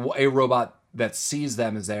 or a robot that sees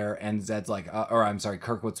them, is there, and Zed's like,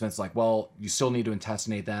 Kirkwood Smith's like, well, you still need to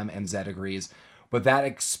intestinate them, and Zed agrees. But that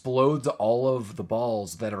explodes all of the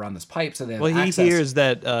balls that are on this pipe, so they have Well, he access. hears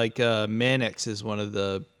that Mannix is one of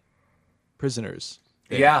the prisoners.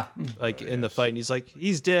 Yeah. Like in the fight, and he's like,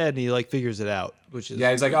 he's dead, and he like figures it out, which is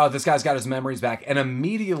Yeah, he's like, oh, this guy's got his memories back. And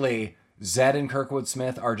immediately, Zed and Kirkwood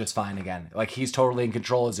Smith are just fine again. Like, he's totally in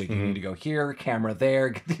control. He's like, you need to go here, camera there,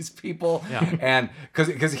 get these people. Yeah. And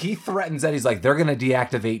because he threatens Zed, he's like, they're going to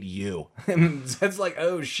deactivate you. And Zed's like,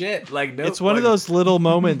 oh, shit. Like, no. It's one of those little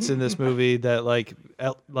moments in this movie that like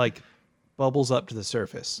bubbles up to the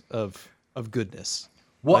surface of goodness.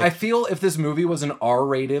 Well, I feel if this movie was an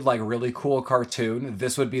R-rated, like, really cool cartoon,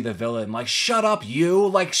 this would be the villain. Like, shut up, you!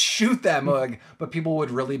 Like, shoot them! Like, but people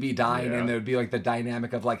would really be dying, and there would be, like, the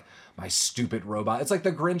dynamic of, like, my stupid robot. It's like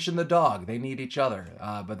the Grinch and the dog. They need each other.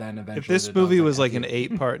 But then eventually... If this the movie dog's was like an "F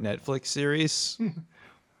 8-part Netflix series,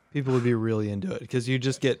 people would be really into it because you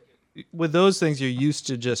just get with those things. You're used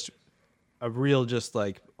to just a real, just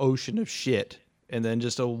like ocean of shit, and then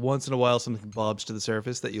just a once in a while something bobs to the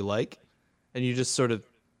surface that you like, and you just sort of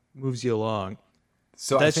moves you along.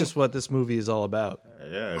 So That's just what this movie is all about.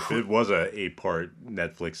 Yeah, if it was a 8-part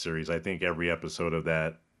Netflix series, I think every episode of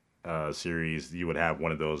that series, you would have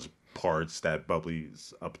one of those parts that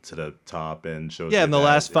bubbles up to the top and shows. Yeah, you in the that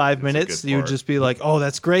last 5 it's a minutes, good you would part. just be like, "Oh,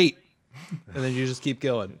 that's great," and then you just keep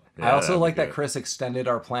going. I Yeah, also that'd like be that good. Chris extended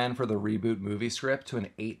our plan for the reboot movie script to an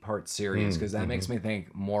 8-part series, because that makes me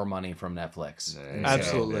think more money from Netflix. Yeah,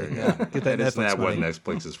 Absolutely, yeah. yeah. Get that Isn't Netflix that what money.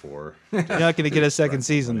 Netflix is for? You're not going to get a second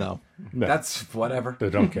season though. No, That's whatever. they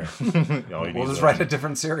don't care. All you We'll need just is write a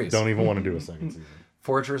different series. Don't even want to do a second season.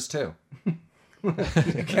 Fortress 2.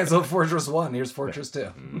 Cancel Fortress 1. Here's Fortress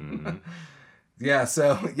 2. Yeah,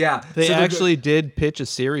 so, yeah. They So they're actually did pitch a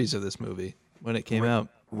series of this movie when it came out.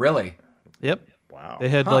 Really? Yep. Wow. They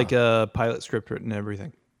had like a pilot script written and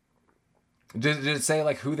everything. Did it say,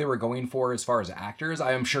 like, who they were going for as far as actors?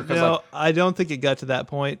 I am sure, because, No, like, I don't think it got to that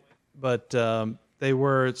point, but they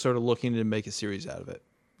were sort of looking to make a series out of it.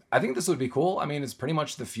 I think this would be cool. I mean, it's pretty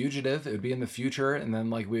much The Fugitive. It would be in the future, and then,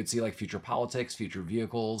 like, we would see, like, future politics, future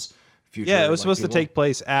vehicles, future... Yeah, it was like, supposed to people. take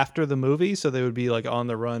place after the movie, so they would be like on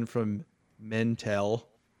the run from Mentel.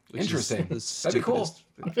 which is Interesting. the That'd be cool. stupidest-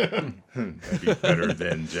 That'd be better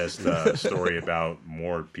than just a story about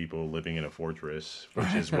more people living in a fortress,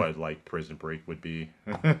 which is what like Prison Break would be.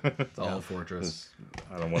 It's all a fortress.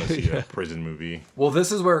 I don't want to see a prison movie. Well,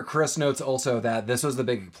 this is where Chris notes also that this was the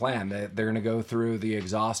big plan. They're going to go through the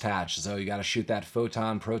exhaust hatch. So you got to shoot that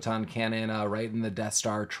proton cannon right in the Death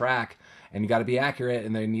Star track. And you got to be accurate.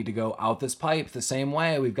 And they need to go out this pipe the same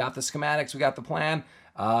way. We've got the schematics. We got the plan.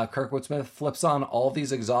 Kirkwood Smith flips on all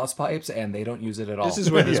these exhaust pipes, and they don't use it at all. This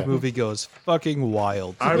is where this movie goes fucking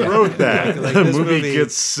wild. I wrote that. Like, the this movie movie-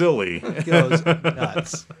 gets silly. It goes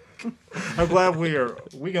nuts. I'm glad we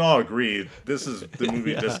can all agree this is the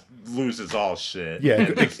movie just loses all shit. Yeah,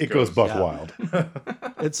 Just it goes buck yeah. wild.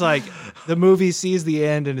 It's like the movie sees the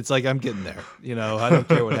end, and it's like, I'm getting there. You know, I don't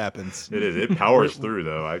care what happens. It is. It powers through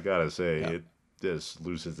though. I gotta say, it just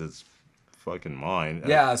loses its fucking mind.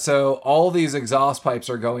 Yeah, so all these exhaust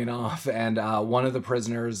pipes are going off, and one of the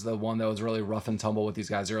prisoners, the one that was really rough and tumble with these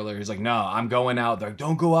guys earlier, he's like, no, I'm going out. They're like,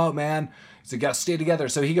 don't go out, man. He's like, gotta stay together.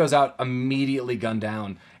 So he goes out, immediately gunned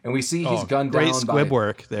down. And we see he's gunned Great down squib by...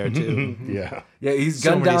 work there, too. Yeah. Yeah, he's So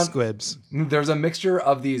gunned many down... squibs. There's a mixture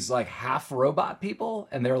of these, like, half-robot people,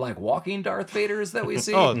 and they're, like, walking Darth Vaders that we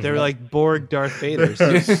see. Oh, they're like Borg Darth Vaders.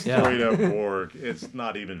 yeah. Straight up Borg. It's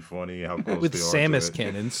not even funny how close With they are Samus to it.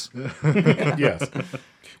 cannons. Yes.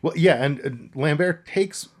 Well, yeah, and Lambert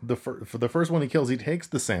takes for the first one he kills, he takes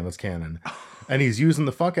the Samus cannon, and he's using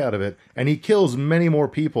the fuck out of it, and he kills many more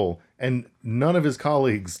people, and none of his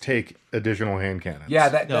colleagues take additional hand cannons. Yeah,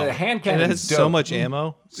 the hand cannon. It has is dope. so much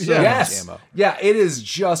ammo. So Yes. much ammo. Yeah, it is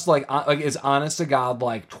just like it's honest to God,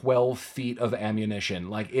 like 12 feet of ammunition.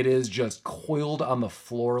 Like it is just coiled on the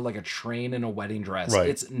floor like a train in a wedding dress. Right.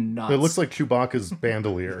 It's nuts. It looks like Chewbacca's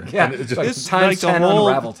bandolier. yeah, And it just, like This- times like the 10 whole-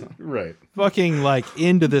 unraveled. right. Fucking like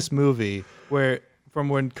into this movie where from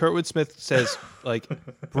when Kirkwood Smith says like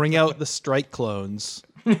bring out the strike clones.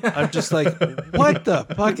 I'm just like, what the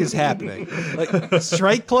fuck is happening? Like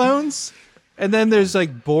strike clones? And then there's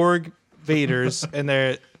like Borg Vaders and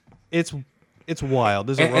it's wild.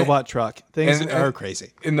 There's a And- robot truck. Things and- are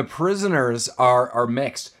crazy. And the prisoners are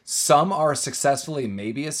mixed. Some are successfully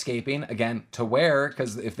maybe escaping, again, to where,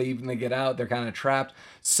 because if they get out, they're kind of trapped.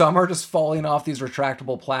 Some are just falling off these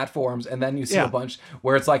retractable platforms, and then you see Yeah. a bunch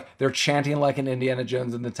where it's like they're chanting like an Indiana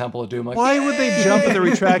Jones in the Temple of Doom. Like, Why would they jump at the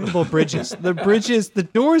retractable bridges? The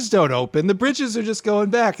doors don't open. The bridges are just going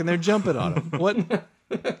back and they're jumping on them. What?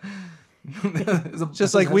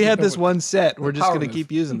 Just like we had this one set. We're just Power going to move.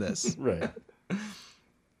 keep using this. Right.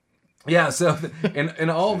 Yeah, so in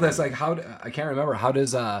all of this, like I can't remember, how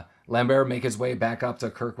does Lambert make his way back up to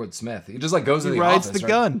Kirkwood Smith? He just like goes to He the rides office, the right?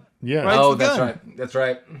 gun. Yeah. Rides Oh, the that's gun. right. That's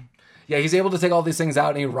right. Yeah, he's able to take all these things out,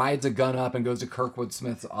 and he rides a gun up and goes to Kirkwood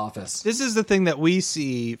Smith's office. This is the thing that we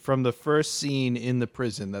see from the first scene in the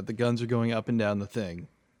prison, that the guns are going up and down the thing.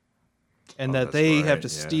 And that that's they have right, to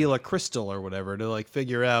yeah. steal a crystal or whatever to like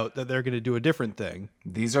figure out that they're going to do a different thing.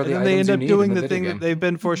 These are And the then they items end up you need doing in the video thing game. that they've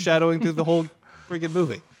been foreshadowing through the whole freaking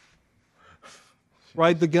movie.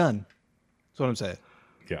 Ride the gun. That's what I'm saying.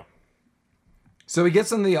 Yeah. So he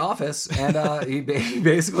gets in the office, and he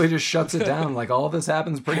basically just shuts it down. Like, all of this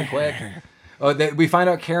happens pretty quick. We find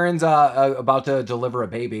out Karen's about to deliver a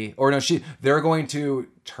baby. Or no, they're going to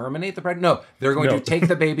terminate the pregnancy. No, they're going No. to take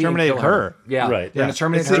the baby Terminate and kill her. Yeah, Right. They're going to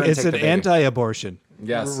terminate It's, her and it's take an the baby. anti-abortion.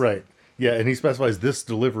 Yes. Right. Yeah, and he specifies this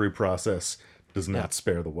delivery process does not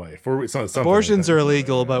spare the wife. Or something Abortions like are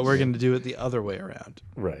illegal, but we're going to do it the other way around.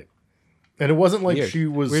 that. Right. And it wasn't like Weird. she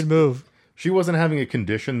was Weird move. She wasn't having a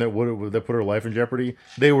condition that that put her life in jeopardy.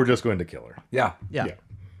 They were just going to kill her. Yeah. Yeah.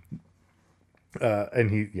 And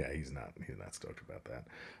he's not stoked about that.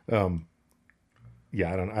 I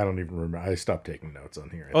don't even remember. I stopped taking notes on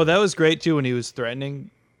here. Oh, that was great too when he was threatening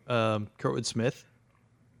Kirkwood Smith.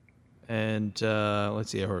 And let's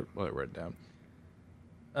see, I wrote it down.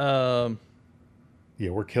 Yeah,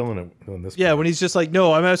 we're killing it on this. Yeah, point. when he's just like,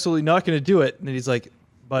 no, I'm absolutely not going to do it. And then he's like,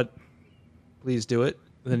 but please do it.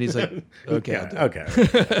 And then he's like, okay. I'll do it.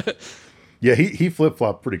 Okay. Yeah, he flip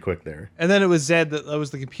flopped pretty quick there. And then it was Zed that was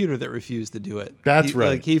the computer that refused to do it. That's He- right.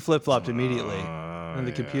 Like he flip flopped immediately, and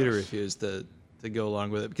the computer refused to go along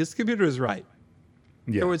with it because the computer is right.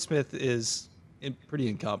 Yeah, Kirkwood Smith is pretty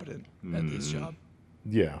incompetent at this job.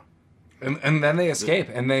 yeah, And then they escape,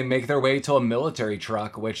 and they make their way to a military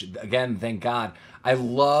truck, which, again, thank God. I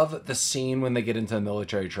love the scene when they get into the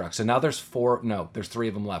military truck. So now there's three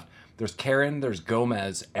of them left. There's Karen, there's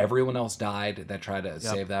Gomez, everyone else died that tried to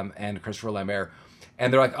save them, and Christopher Lambert.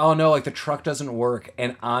 And they're like, oh no, like the truck doesn't work.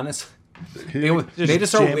 And honest, they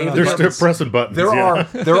just start jamming waving on they're buttons. pressing buttons. There yeah.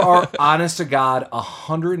 there are honest to God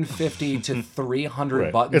 150 to 300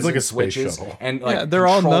 Right. buttons It's like and a space switches shuttle. and like Yeah, they're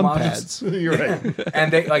all control modules. numpads. You're right.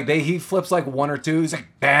 And he flips like one or two. He's like,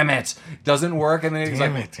 damn it, doesn't work. And then he's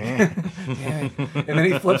like, Damn it. damn it. And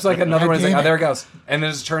then he flips like another one. He's like, oh, there it goes. And then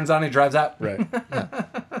it just turns on. He drives out. Right.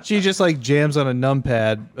 She just like jams on a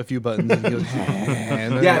numpad a few buttons and goes,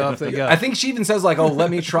 and then Yeah, off they go. I think she even says like, "Oh, let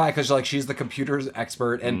me try," because like she's the computer's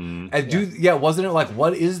expert, and wasn't it like,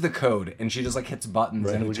 what is the code? And she just like hits buttons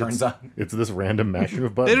and it Like, turns it's, on. It's this random mashing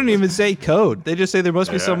of buttons. They don't even say code. They just say there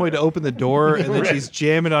must be some way to open the door, and then she's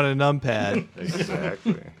jamming on a numpad.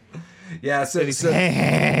 Exactly. Yeah,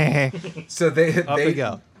 so Off they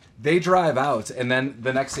go. They drive out, and then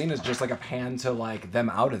the next scene is just like a pan to like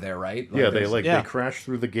them out of there, right? Yeah, they there's- Yeah. they crash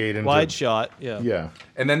through the gate into Wide shot. Yeah. Yeah.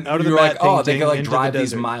 And then Out of the you're like, mat oh, they painting could like into the drive these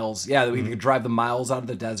desert. miles. Yeah, we could drive the miles out of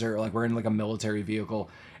the desert. Like we're in like a military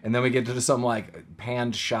vehicle. And then we get to some like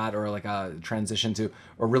panned shot or like a transition to,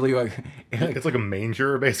 or really like, It's like a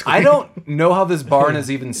manger, basically. I don't know how this barn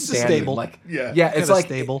is even a standing. stable. Like, Yeah. yeah, it's Got a like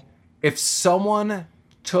stable. if someone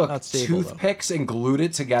took Not stable, toothpicks and glued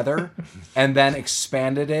it together and then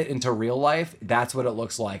expanded it into real life, that's what it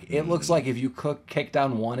looks like. It looks like if you kick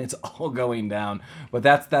down one, it's all going down. But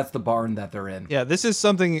that's the barn that they're in. Yeah, this is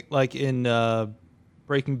something like in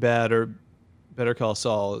Breaking Bad or Better Call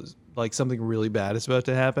Saul. Is like something really bad is about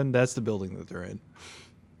to happen. That's the building that they're in.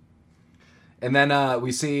 And then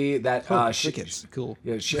we see that Chickens, cool.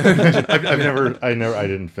 Yeah, I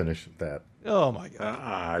didn't finish that. Oh my god.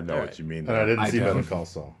 I know what you mean. And I didn't I see don't. Better Call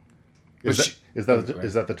Saul. But Is that, Is that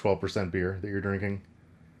the 12% beer that you're drinking?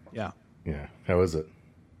 Yeah. Yeah. How is it?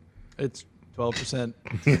 It's 12%.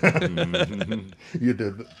 You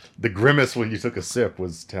did the grimace when you took a sip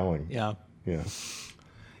was telling. Yeah. Yeah.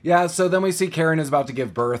 Yeah, so then we see Karen is about to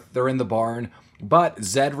give birth. They're in the barn, but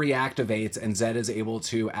Zed reactivates, and Zed is able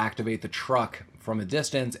to activate the truck from a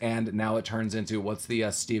distance, and now it turns into, what's the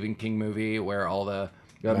Stephen King movie where all the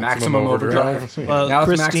Maximum Overdrive? Well, Now it's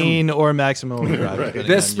Christine or Maximum Overdrive. Right.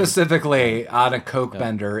 This specifically on a Coke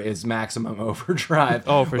bender is Maximum Overdrive.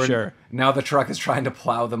 Oh, for where sure. Now the truck is trying to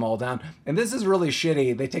plow them all down. And this is really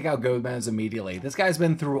shitty. They take out Gomez immediately. This guy's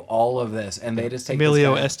been through all of this, and they just take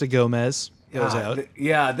Emilio this guy. Estagomez goes out.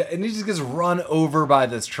 And he just gets run over by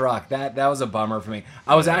this truck. That was a bummer for me.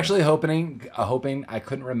 I was actually hoping I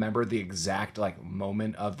couldn't remember the exact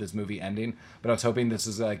moment of this movie ending, but I was hoping this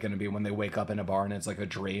is going to be when they wake up in a bar and it's like a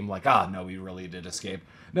dream. No, we really did escape.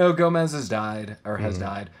 No, Gomez has died.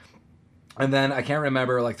 And then I can't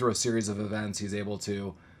remember through a series of events he's able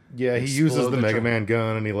to. Yeah, he uses the Mega Man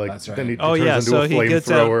gun, and he That's right. then he Oh, turns yeah, into so a he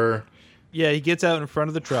gets out- flamethrower. Yeah, he gets out in front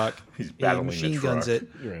of the truck. He's battling the machine truck. guns it,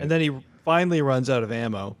 Right. and then he finally runs out of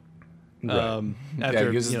ammo.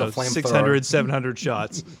 After uses the flamethrower. 600, 700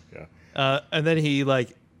 shots. Yeah. And then he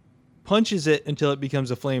punches it until it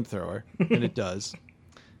becomes a flamethrower, and it does.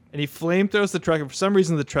 And he flamethrows the truck, and for some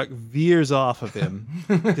reason the truck veers off of him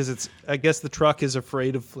because I guess the truck is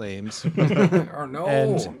afraid of flames, Oh no!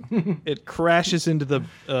 and it crashes into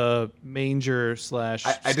the manger /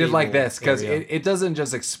 I did like this because area. it doesn't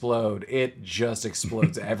just explode; it just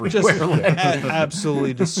explodes everywhere.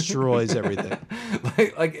 Absolutely destroys everything.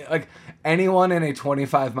 like anyone in a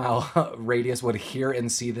 25-mile radius would hear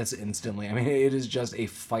and see this instantly. I mean, it is just a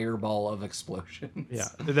fireball of explosions. Yeah.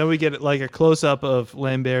 And then we get a close up of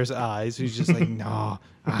Lambert's eyes. He's just like, no,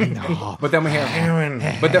 I know. But then we hear,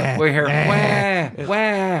 wah,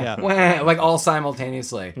 wah, wah, like all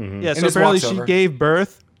simultaneously. Yeah. And So just apparently walks she over gave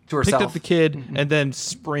birth, to picked herself. up the kid, and then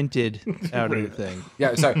sprinted out of the thing.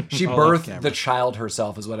 Yeah, sorry. She All off birthed camera. the child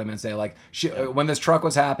herself, is what I meant to say. When this truck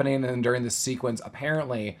was happening and during this sequence,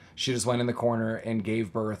 apparently she just went in the corner and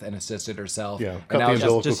gave birth and assisted herself. Yeah, and cut now the it's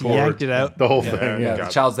umbilical just cord. yanked it out. The whole Yeah. thing. yeah, Yeah.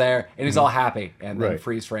 the child's there and he's all happy, and then Right.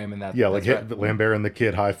 freeze frame and that. Yeah, that's right. Lambert and the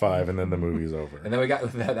kid high five, and then the movie's over. And then we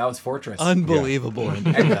got that was Fortress. Unbelievable.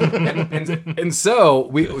 and so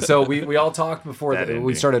we all talked before That we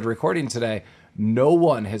ending. started recording today. No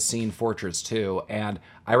one has seen Fortress 2, and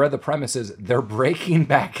I read the premises. They're breaking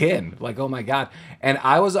back in. Oh my god! And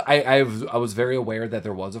I was very aware that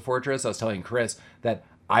there was a Fortress. I was telling Chris that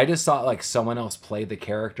I just thought someone else played the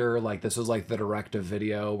character. This was the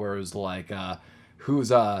direct-to-video where it was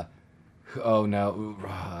oh no,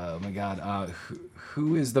 oh my god,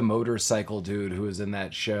 who is the motorcycle dude who was in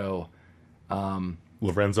that show?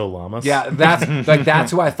 Lorenzo Lamas. Yeah,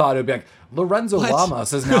 that's who I thought it would be. Lorenzo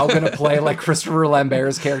Lamas is now going to play Christopher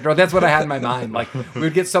Lambert's character. That's what I had in my mind. We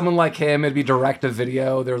would get someone like him. It'd be direct to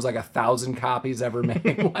video. There was 1,000 copies ever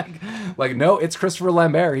made. No, it's Christopher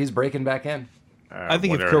Lambert. He's breaking back in. I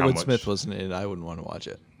think if wonder how Kirkwood much- Smith wasn't in it, I wouldn't want to watch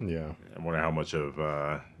it. Yeah. I wonder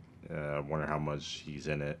how much he's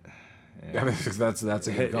in it. And I mean, that's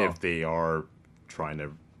a good call. if they are trying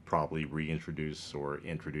to probably reintroduce or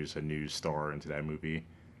introduce a new star into that movie.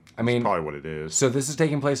 I mean, Probably what it is. so this is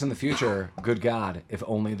taking place in the future. Good God, if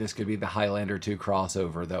only this could be the Highlander 2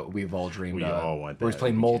 crossover that we've all dreamed We of. all want where he's that.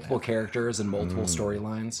 playing We can't multiple have it. characters and multiple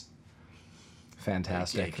storylines. It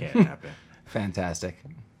Fantastic. can't happen. Fantastic.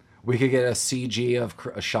 We could get a CG of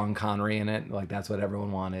Sean Connery in it. That's what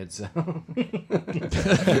everyone wanted. So. That's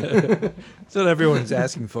what everyone's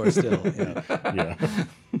asking for still. Yeah. Yeah.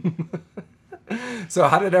 So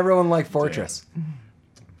how did everyone like Fortress?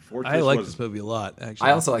 Fortress I like was, this movie a lot, actually.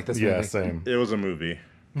 I also like this movie. Yeah, same. It was a movie.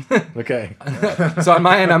 Okay. So on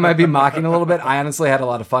my end, I might be mocking a little bit. I honestly had a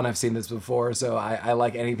lot of fun. I've seen this before, so I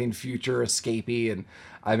like anything future escapey. And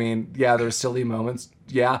I mean, yeah, there's silly moments.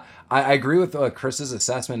 Yeah, I agree with Chris's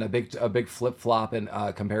assessment. A big flip flop in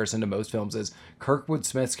comparison to most films is Kirkwood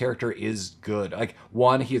Smith's character is good.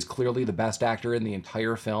 One, he is clearly the best actor in the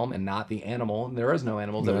entire film, and not the animal. And there is no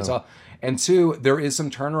animals that we saw. And two, there is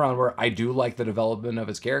some turnaround where I do like the development of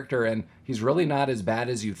his character, and he's really not as bad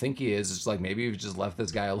as you think he is. It's maybe if you just left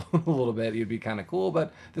this guy a little bit, he'd be kind of cool.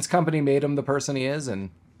 But this company made him the person he is,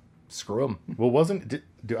 and screw him. Well,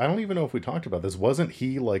 I don't even know if we talked about this. Wasn't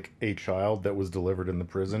he a child that was delivered in the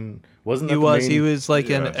prison? Wasn't that He the was. main- He was an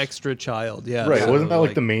Yes. extra child. Yeah. right? So, Wasn't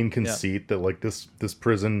that the main conceit that this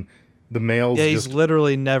prison, the males Yeah, he's just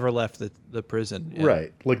literally never left the prison. Yeah.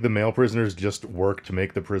 right? The male prisoners just work to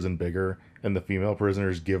make the prison bigger, and the female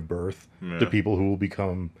prisoners give birth to people who will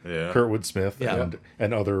become Yeah. Kirkwood Smith Yeah.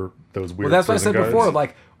 and other those weird. Well, that's what I prison said guards. before.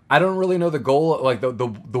 I don't really know the goal. Like the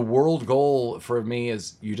world goal for me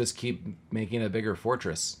is you just keep making a bigger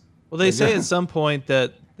fortress. Well, they say at some point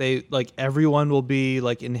that they like everyone will be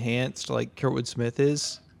like enhanced, like Kirkwood Smith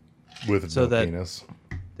is, with so no that penis.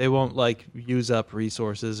 they won't like use up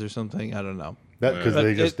resources or something. I don't know. That because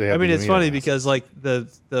they have. I mean, the it's funny amino because like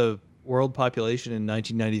the world population in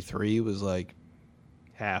 1993 was like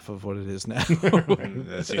half of what it is now.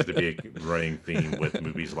 That seems to be a running theme with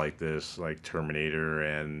movies like this, like Terminator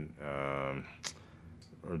and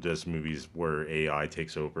or just movies where AI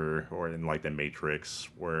takes over, or in like The Matrix,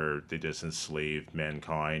 where they just enslave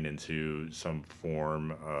mankind into some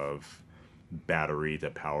form of battery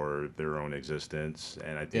to power their own existence.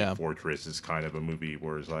 And I think Fortress is kind of a movie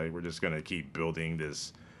where it's like we're just going to keep building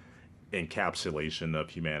this encapsulation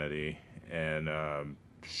of humanity, and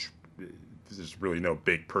there's really no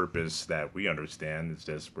big purpose that we understand. It's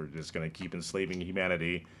just we're just going to keep enslaving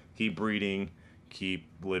humanity, keep breeding, keep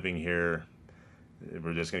living here.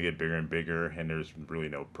 We're just going to get bigger and bigger, and there's really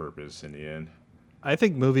no purpose in the end. I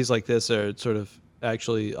think movies like this are sort of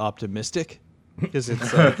actually optimistic because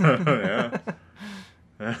it's like,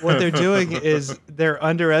 what they're doing is they're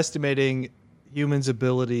underestimating humans'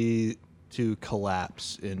 ability to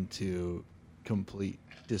collapse into complete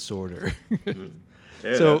disorder.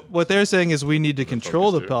 So what they're saying is we need to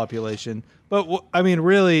control the population, but I mean,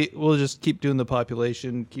 really, we'll just keep doing the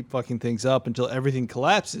population, keep fucking things up until everything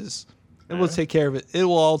collapses, and we'll take care of it. It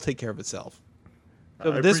will all take care of itself.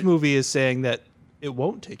 So this movie is saying that it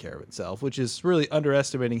won't take care of itself, which is really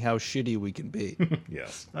underestimating how shitty we can be.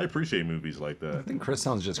 Yes, I appreciate movies like that. I think Chris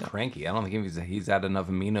sounds just cranky. I don't think he's had enough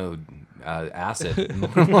amino acid.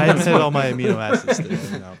 I haven't had all my amino acids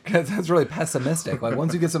today. No. Because that's really pessimistic. Like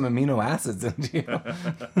once you get some amino acids into you.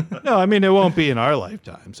 No, I mean it won't be in our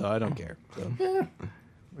lifetime, so I don't care. So.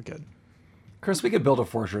 We're good. Chris, we could build a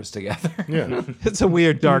fortress together. yeah. It's a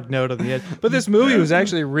weird dark note on the end, but this movie was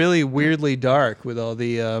actually really weirdly dark with all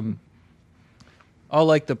the all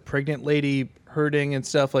like the pregnant lady hurting and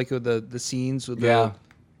stuff, like with the scenes with the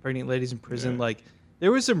pregnant ladies in prison. Like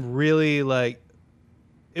there was some really like,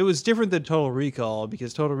 it was different than Total Recall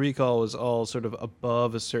because Total Recall was all sort of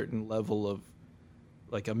above a certain level of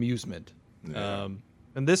like amusement. And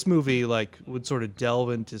this movie like would sort of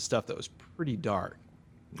delve into stuff that was pretty dark.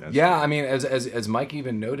 I mean, as Mike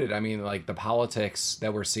even noted, I mean, like the politics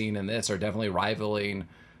that we're seeing in this are definitely rivaling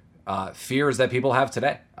fears that people have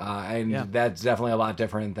today. And that's definitely a lot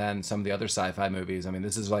different than some of the other sci-fi movies. I mean,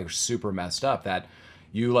 this is like super messed up that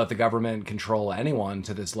you let the government control anyone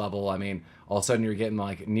to this level. I mean, all of a sudden you're getting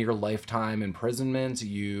like near lifetime imprisonment,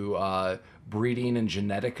 breeding and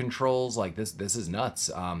genetic controls. Like this is nuts.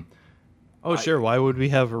 Sure. Why would we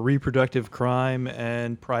have a reproductive crime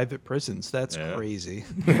and private prisons? That's crazy.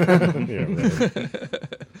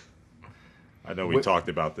 I know we talked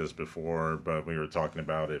about this before, but we were talking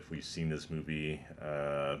about if we've seen this movie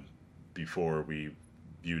before we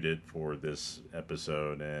viewed it for this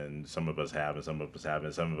episode, and some of us have and some of us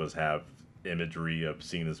haven't. Some of us have imagery of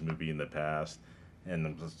seeing this movie in the past, and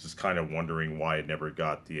I'm just kind of wondering why it never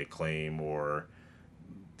got the acclaim or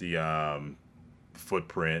the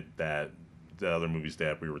footprint that the other movies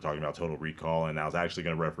that we were talking about, Total Recall, and I was actually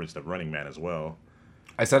going to reference The Running Man as well.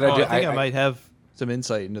 I think I might have some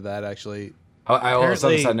insight into that, actually. I also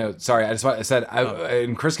on a side note, sorry,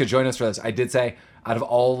 and Chris could join us for this. I did say out of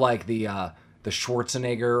all like the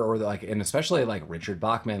Schwarzenegger or and especially like Richard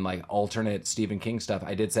Bachman, like alternate Stephen King stuff,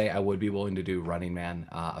 I did say I would be willing to do Running Man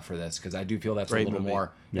for this because I do feel that's Great a little movie.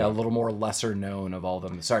 more, a little more lesser known of all of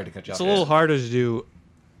them. Sorry to cut you off. It's a little harder to do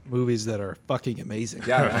movies that are fucking amazing.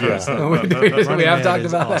 we have talked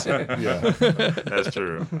about that. Yeah. That's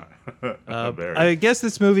true. I guess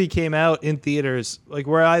this movie came out in theaters. Like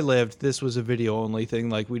where I lived, this was a video only thing.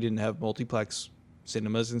 Like we didn't have multiplex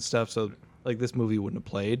cinemas and stuff, so like this movie wouldn't have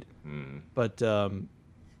played. But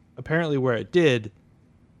apparently where it did,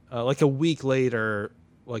 like a week later,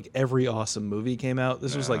 like every awesome movie came out.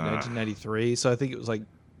 This was like 1993, so I think it was like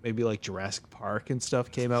maybe like Jurassic Park and stuff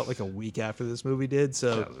came out like a week after this movie did.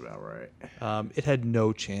 So sounds about right. It had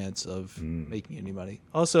no chance of making any money.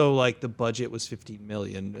 Also, like the budget was $15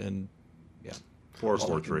 million, and For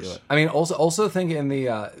Fortress. I mean, also think in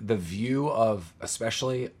the view of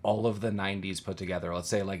especially all of the 90s put together. Let's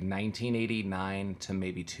say like 1989 to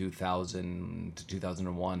maybe 2000 to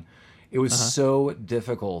 2001. It was so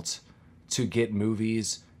difficult to get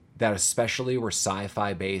movies that especially were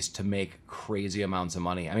sci-fi based to make crazy amounts of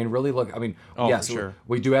money. I mean, really look, I mean, yes, for sure.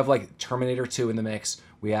 We do have like Terminator 2 in the mix.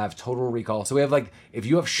 We have Total Recall. So we have like, if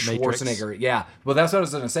you have Schwarzenegger, well, that's what I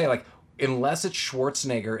was going to say. Like, unless it's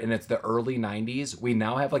Schwarzenegger and it's the early 90s, we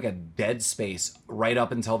now have like a dead space right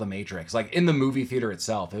up until The Matrix. Like in the movie theater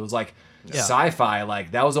itself, it was like sci-fi.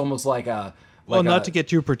 Like that was almost like a... Well, not to get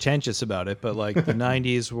too pretentious about it, but like the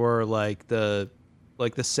 90s were like the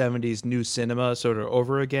 70s new cinema sort of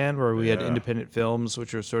over again, where we had independent films,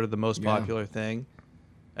 which were sort of the most popular thing.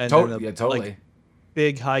 And totally. Like,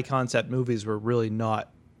 big high concept movies were really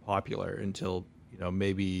not popular until,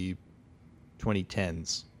 maybe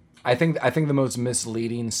 2010s. I think the most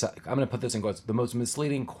misleading, I'm going to put this in quotes, the most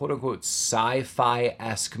misleading quote unquote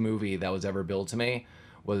sci-fi-esque movie that was ever billed to me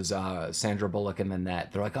was Sandra Bullock in The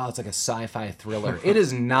Net. They're like, oh, it's like a sci-fi thriller. It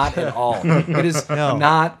is not at all. It is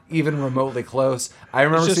not even remotely close. I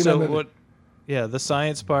remember seeing that movie. The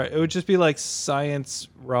science part, it would just be like science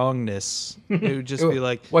wrongness. It would just be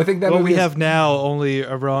like, well, I think that we have now only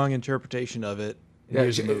a wrong interpretation of it. Yeah,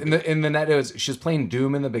 in the Net, she's playing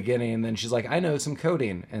Doom in the beginning, and then she's like, I know some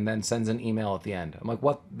coding, and then sends an email at the end. I'm like,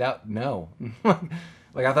 what? No.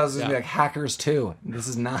 Like, I thought it was going to be like Hackers 2. This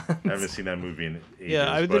is not. I haven't seen that movie in ages.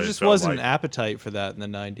 Yeah, there just wasn't an appetite for that in the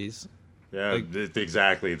 90s. Yeah,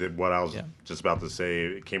 exactly. What I was just about to say.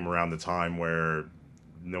 It came around the time where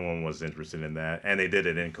no one was interested in that, and they did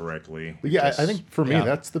it incorrectly. Yeah, I think for me,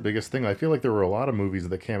 that's the biggest thing. I feel like there were a lot of movies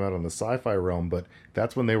that came out in the sci-fi realm, but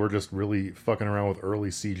that's when they were just really fucking around with early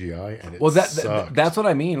CGI, and it sucked. That's what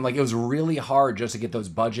I mean. Like, it was really hard just to get those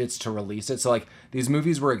budgets to release it. So, like, these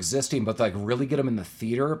movies were existing, but to, like, really get them in the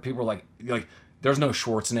theater, people were like, there's no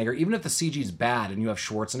Schwarzenegger. Even if the CG's bad and you have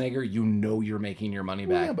Schwarzenegger, you're making your money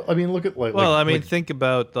back. Yeah, but I mean, look at think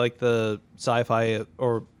about like the sci-fi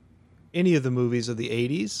or any of the movies of the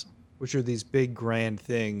 80s, which are these big grand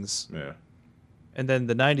things. Yeah. And then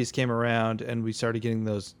the 90s came around and we started getting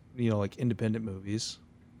those, like independent movies.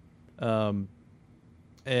 And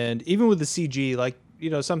even with the CG, like,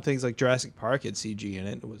 some things like Jurassic Park had CG in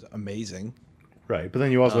it. It was amazing. Right. But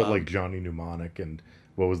then you also had like Johnny Mnemonic and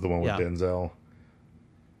what was the one with Denzel?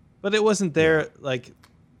 But it wasn't there. Like,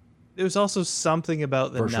 there was also something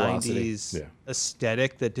about the Virtuosity. 90s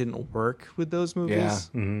aesthetic that didn't work with those movies.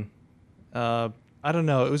 Yeah. Mm-hmm. I don't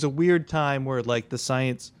know. It was a weird time where like the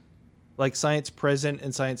science present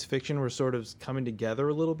and science fiction were sort of coming together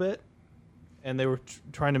a little bit, and they were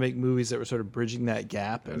trying to make movies that were sort of bridging that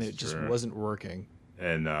gap, and it just wasn't working.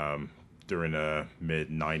 And during the mid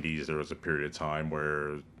 '90s, there was a period of time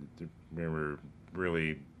where we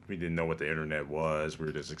didn't know what the internet was. We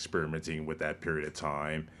were just experimenting with that period of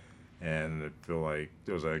time, and I feel like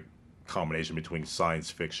there was a combination between science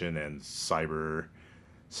fiction and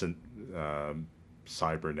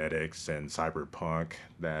cybernetics and cyberpunk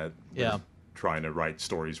that we're trying to write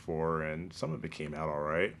stories for, and some of it came out all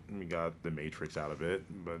right. We got The Matrix out of it,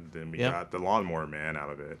 but then we got The Lawnmower Man out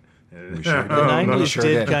of it. We sure did. The 90s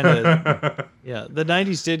did kind of the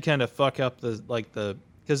 90s did kind of fuck up because the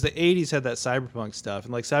 80s had that cyberpunk stuff,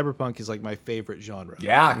 and like cyberpunk is like my favorite genre.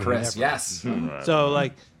 Yeah, Chris, yes. So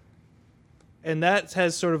like, and that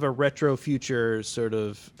has sort of a retro future sort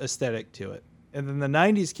of aesthetic to it. And then the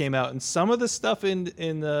 90s came out, and some of the stuff in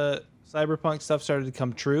the cyberpunk stuff started to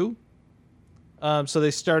come true. So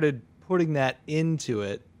they started putting that into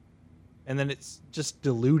it, and then it's just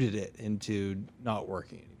diluted it into not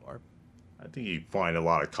working anymore. I think you find a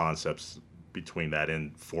lot of concepts between that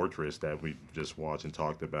and Fortress that we just watched and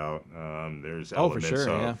talked about. There's elements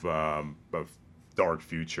of dark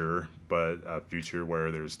future, but a future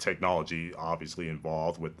where there's technology obviously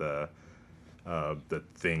involved with the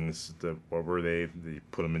things, what were they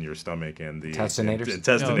put them in your stomach, and the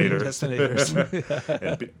intestinators.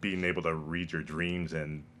 And being able to read your dreams,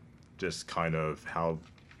 and just kind of how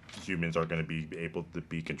humans are going to be able to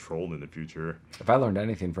be controlled in the future. If I learned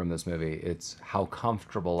anything from this movie, it's how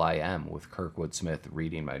comfortable I am with Kirkwood Smith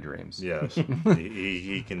reading my dreams. Yes,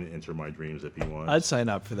 he can enter my dreams if he wants. I'd sign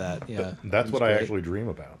up for that. Yeah, that's what I actually dream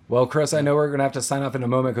about. Well, Chris, I know we're going to have to sign off in a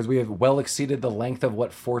moment because we have well exceeded the length of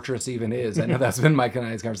what Fortress even is. I know that's been Mike and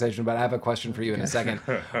I's conversation, but I have a question for you in a second.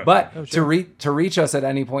 But to reach us at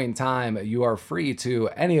any point in time, you are free to,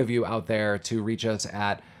 any of you out there, to reach us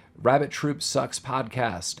at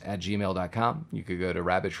rabbittroopsuckspodcast@gmail.com. You could go to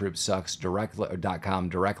rabbittroopsucks.com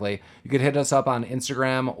directly. You could hit us up on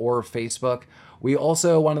Instagram or Facebook. We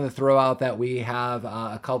also wanted to throw out that we have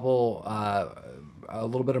a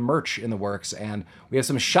little bit of merch in the works, and we have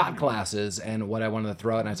some shot glasses. And what I wanted to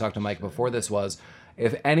throw out, and I talked to Mike before this, was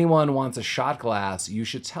if anyone wants a shot glass, you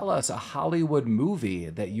should tell us a Hollywood movie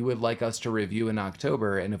that you would like us to review in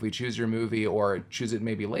October. And if we choose your movie or choose it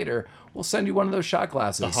maybe later, we'll send you one of those shot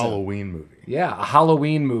glasses. A Halloween movie. Yeah, a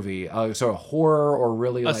Halloween movie. So a horror or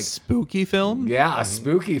really A spooky film? Yeah, a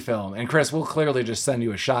spooky film. And Chris, we'll clearly just send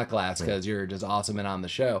you a shot glass because you're just awesome and on the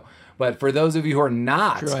show. But for those of you who are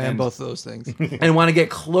not, Sure, I am both of those things. and want to get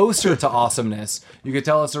closer to awesomeness, you could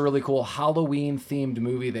tell us a really cool Halloween-themed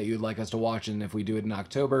movie that you'd like us to watch. And if we do it in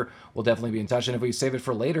October, we'll definitely be in touch. And if we save it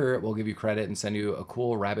for later, we'll give you credit and send you a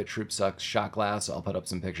cool Rabbit Troop Sucks shot glass. I'll put up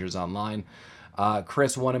some pictures online.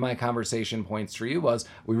 Chris, one of my conversation points for you was,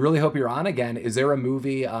 we really hope you're on again. Is there a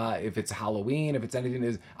movie, if it's Halloween, if it's anything,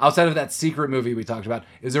 is outside of that secret movie we talked about,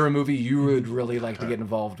 is there a movie you would really like to get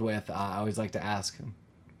involved with? I always like to ask.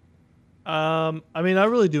 I mean, I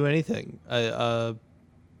really do anything. I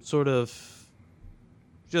sort of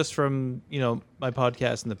just from my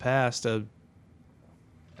podcast in the past. I'm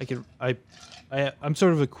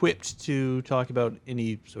sort of equipped to talk about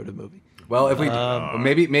any sort of movie. Well, if we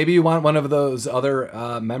maybe you want one of those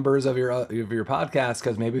other members of your podcast,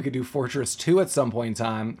 because maybe we could do Fortress 2 at some point in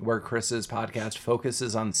time, where Chris's podcast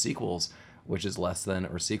focuses on sequels, which is less than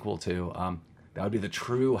or sequel to. That would be the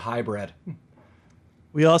true hybrid.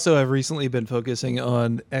 We also have recently been focusing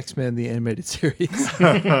on X-Men the Animated Series.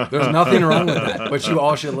 There's nothing wrong with that, which you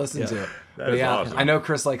all should listen to. That is awesome. I know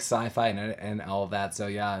Chris likes sci-fi and all of that, so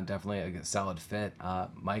yeah, definitely a solid fit.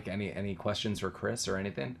 Mike, any questions for Chris or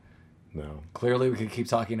anything? No. Clearly, we could keep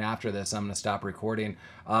talking after this. I'm going to stop recording.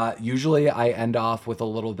 Usually, I end off with a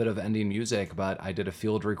little bit of ending music, but I did a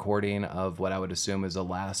field recording of what I would assume is the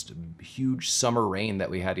last huge summer rain that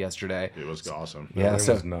we had yesterday. It was awesome. Yeah, That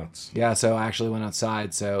so was nuts. yeah, so I actually went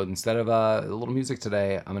outside. So instead of a little music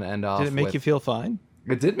today, I'm going to end off. Did it make with, you feel fine?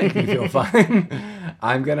 It did make me feel fine.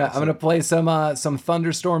 I'm gonna play some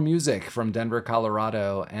thunderstorm music from Denver,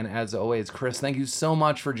 Colorado. And as always, Chris, thank you so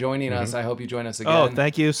much for joining us. I hope you join us again. Oh,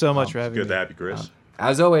 thank you so much for having Good me. to have you, Chris.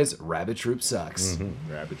 As always, Rabbit Troop sucks.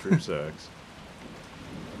 Rabbit Troop sucks.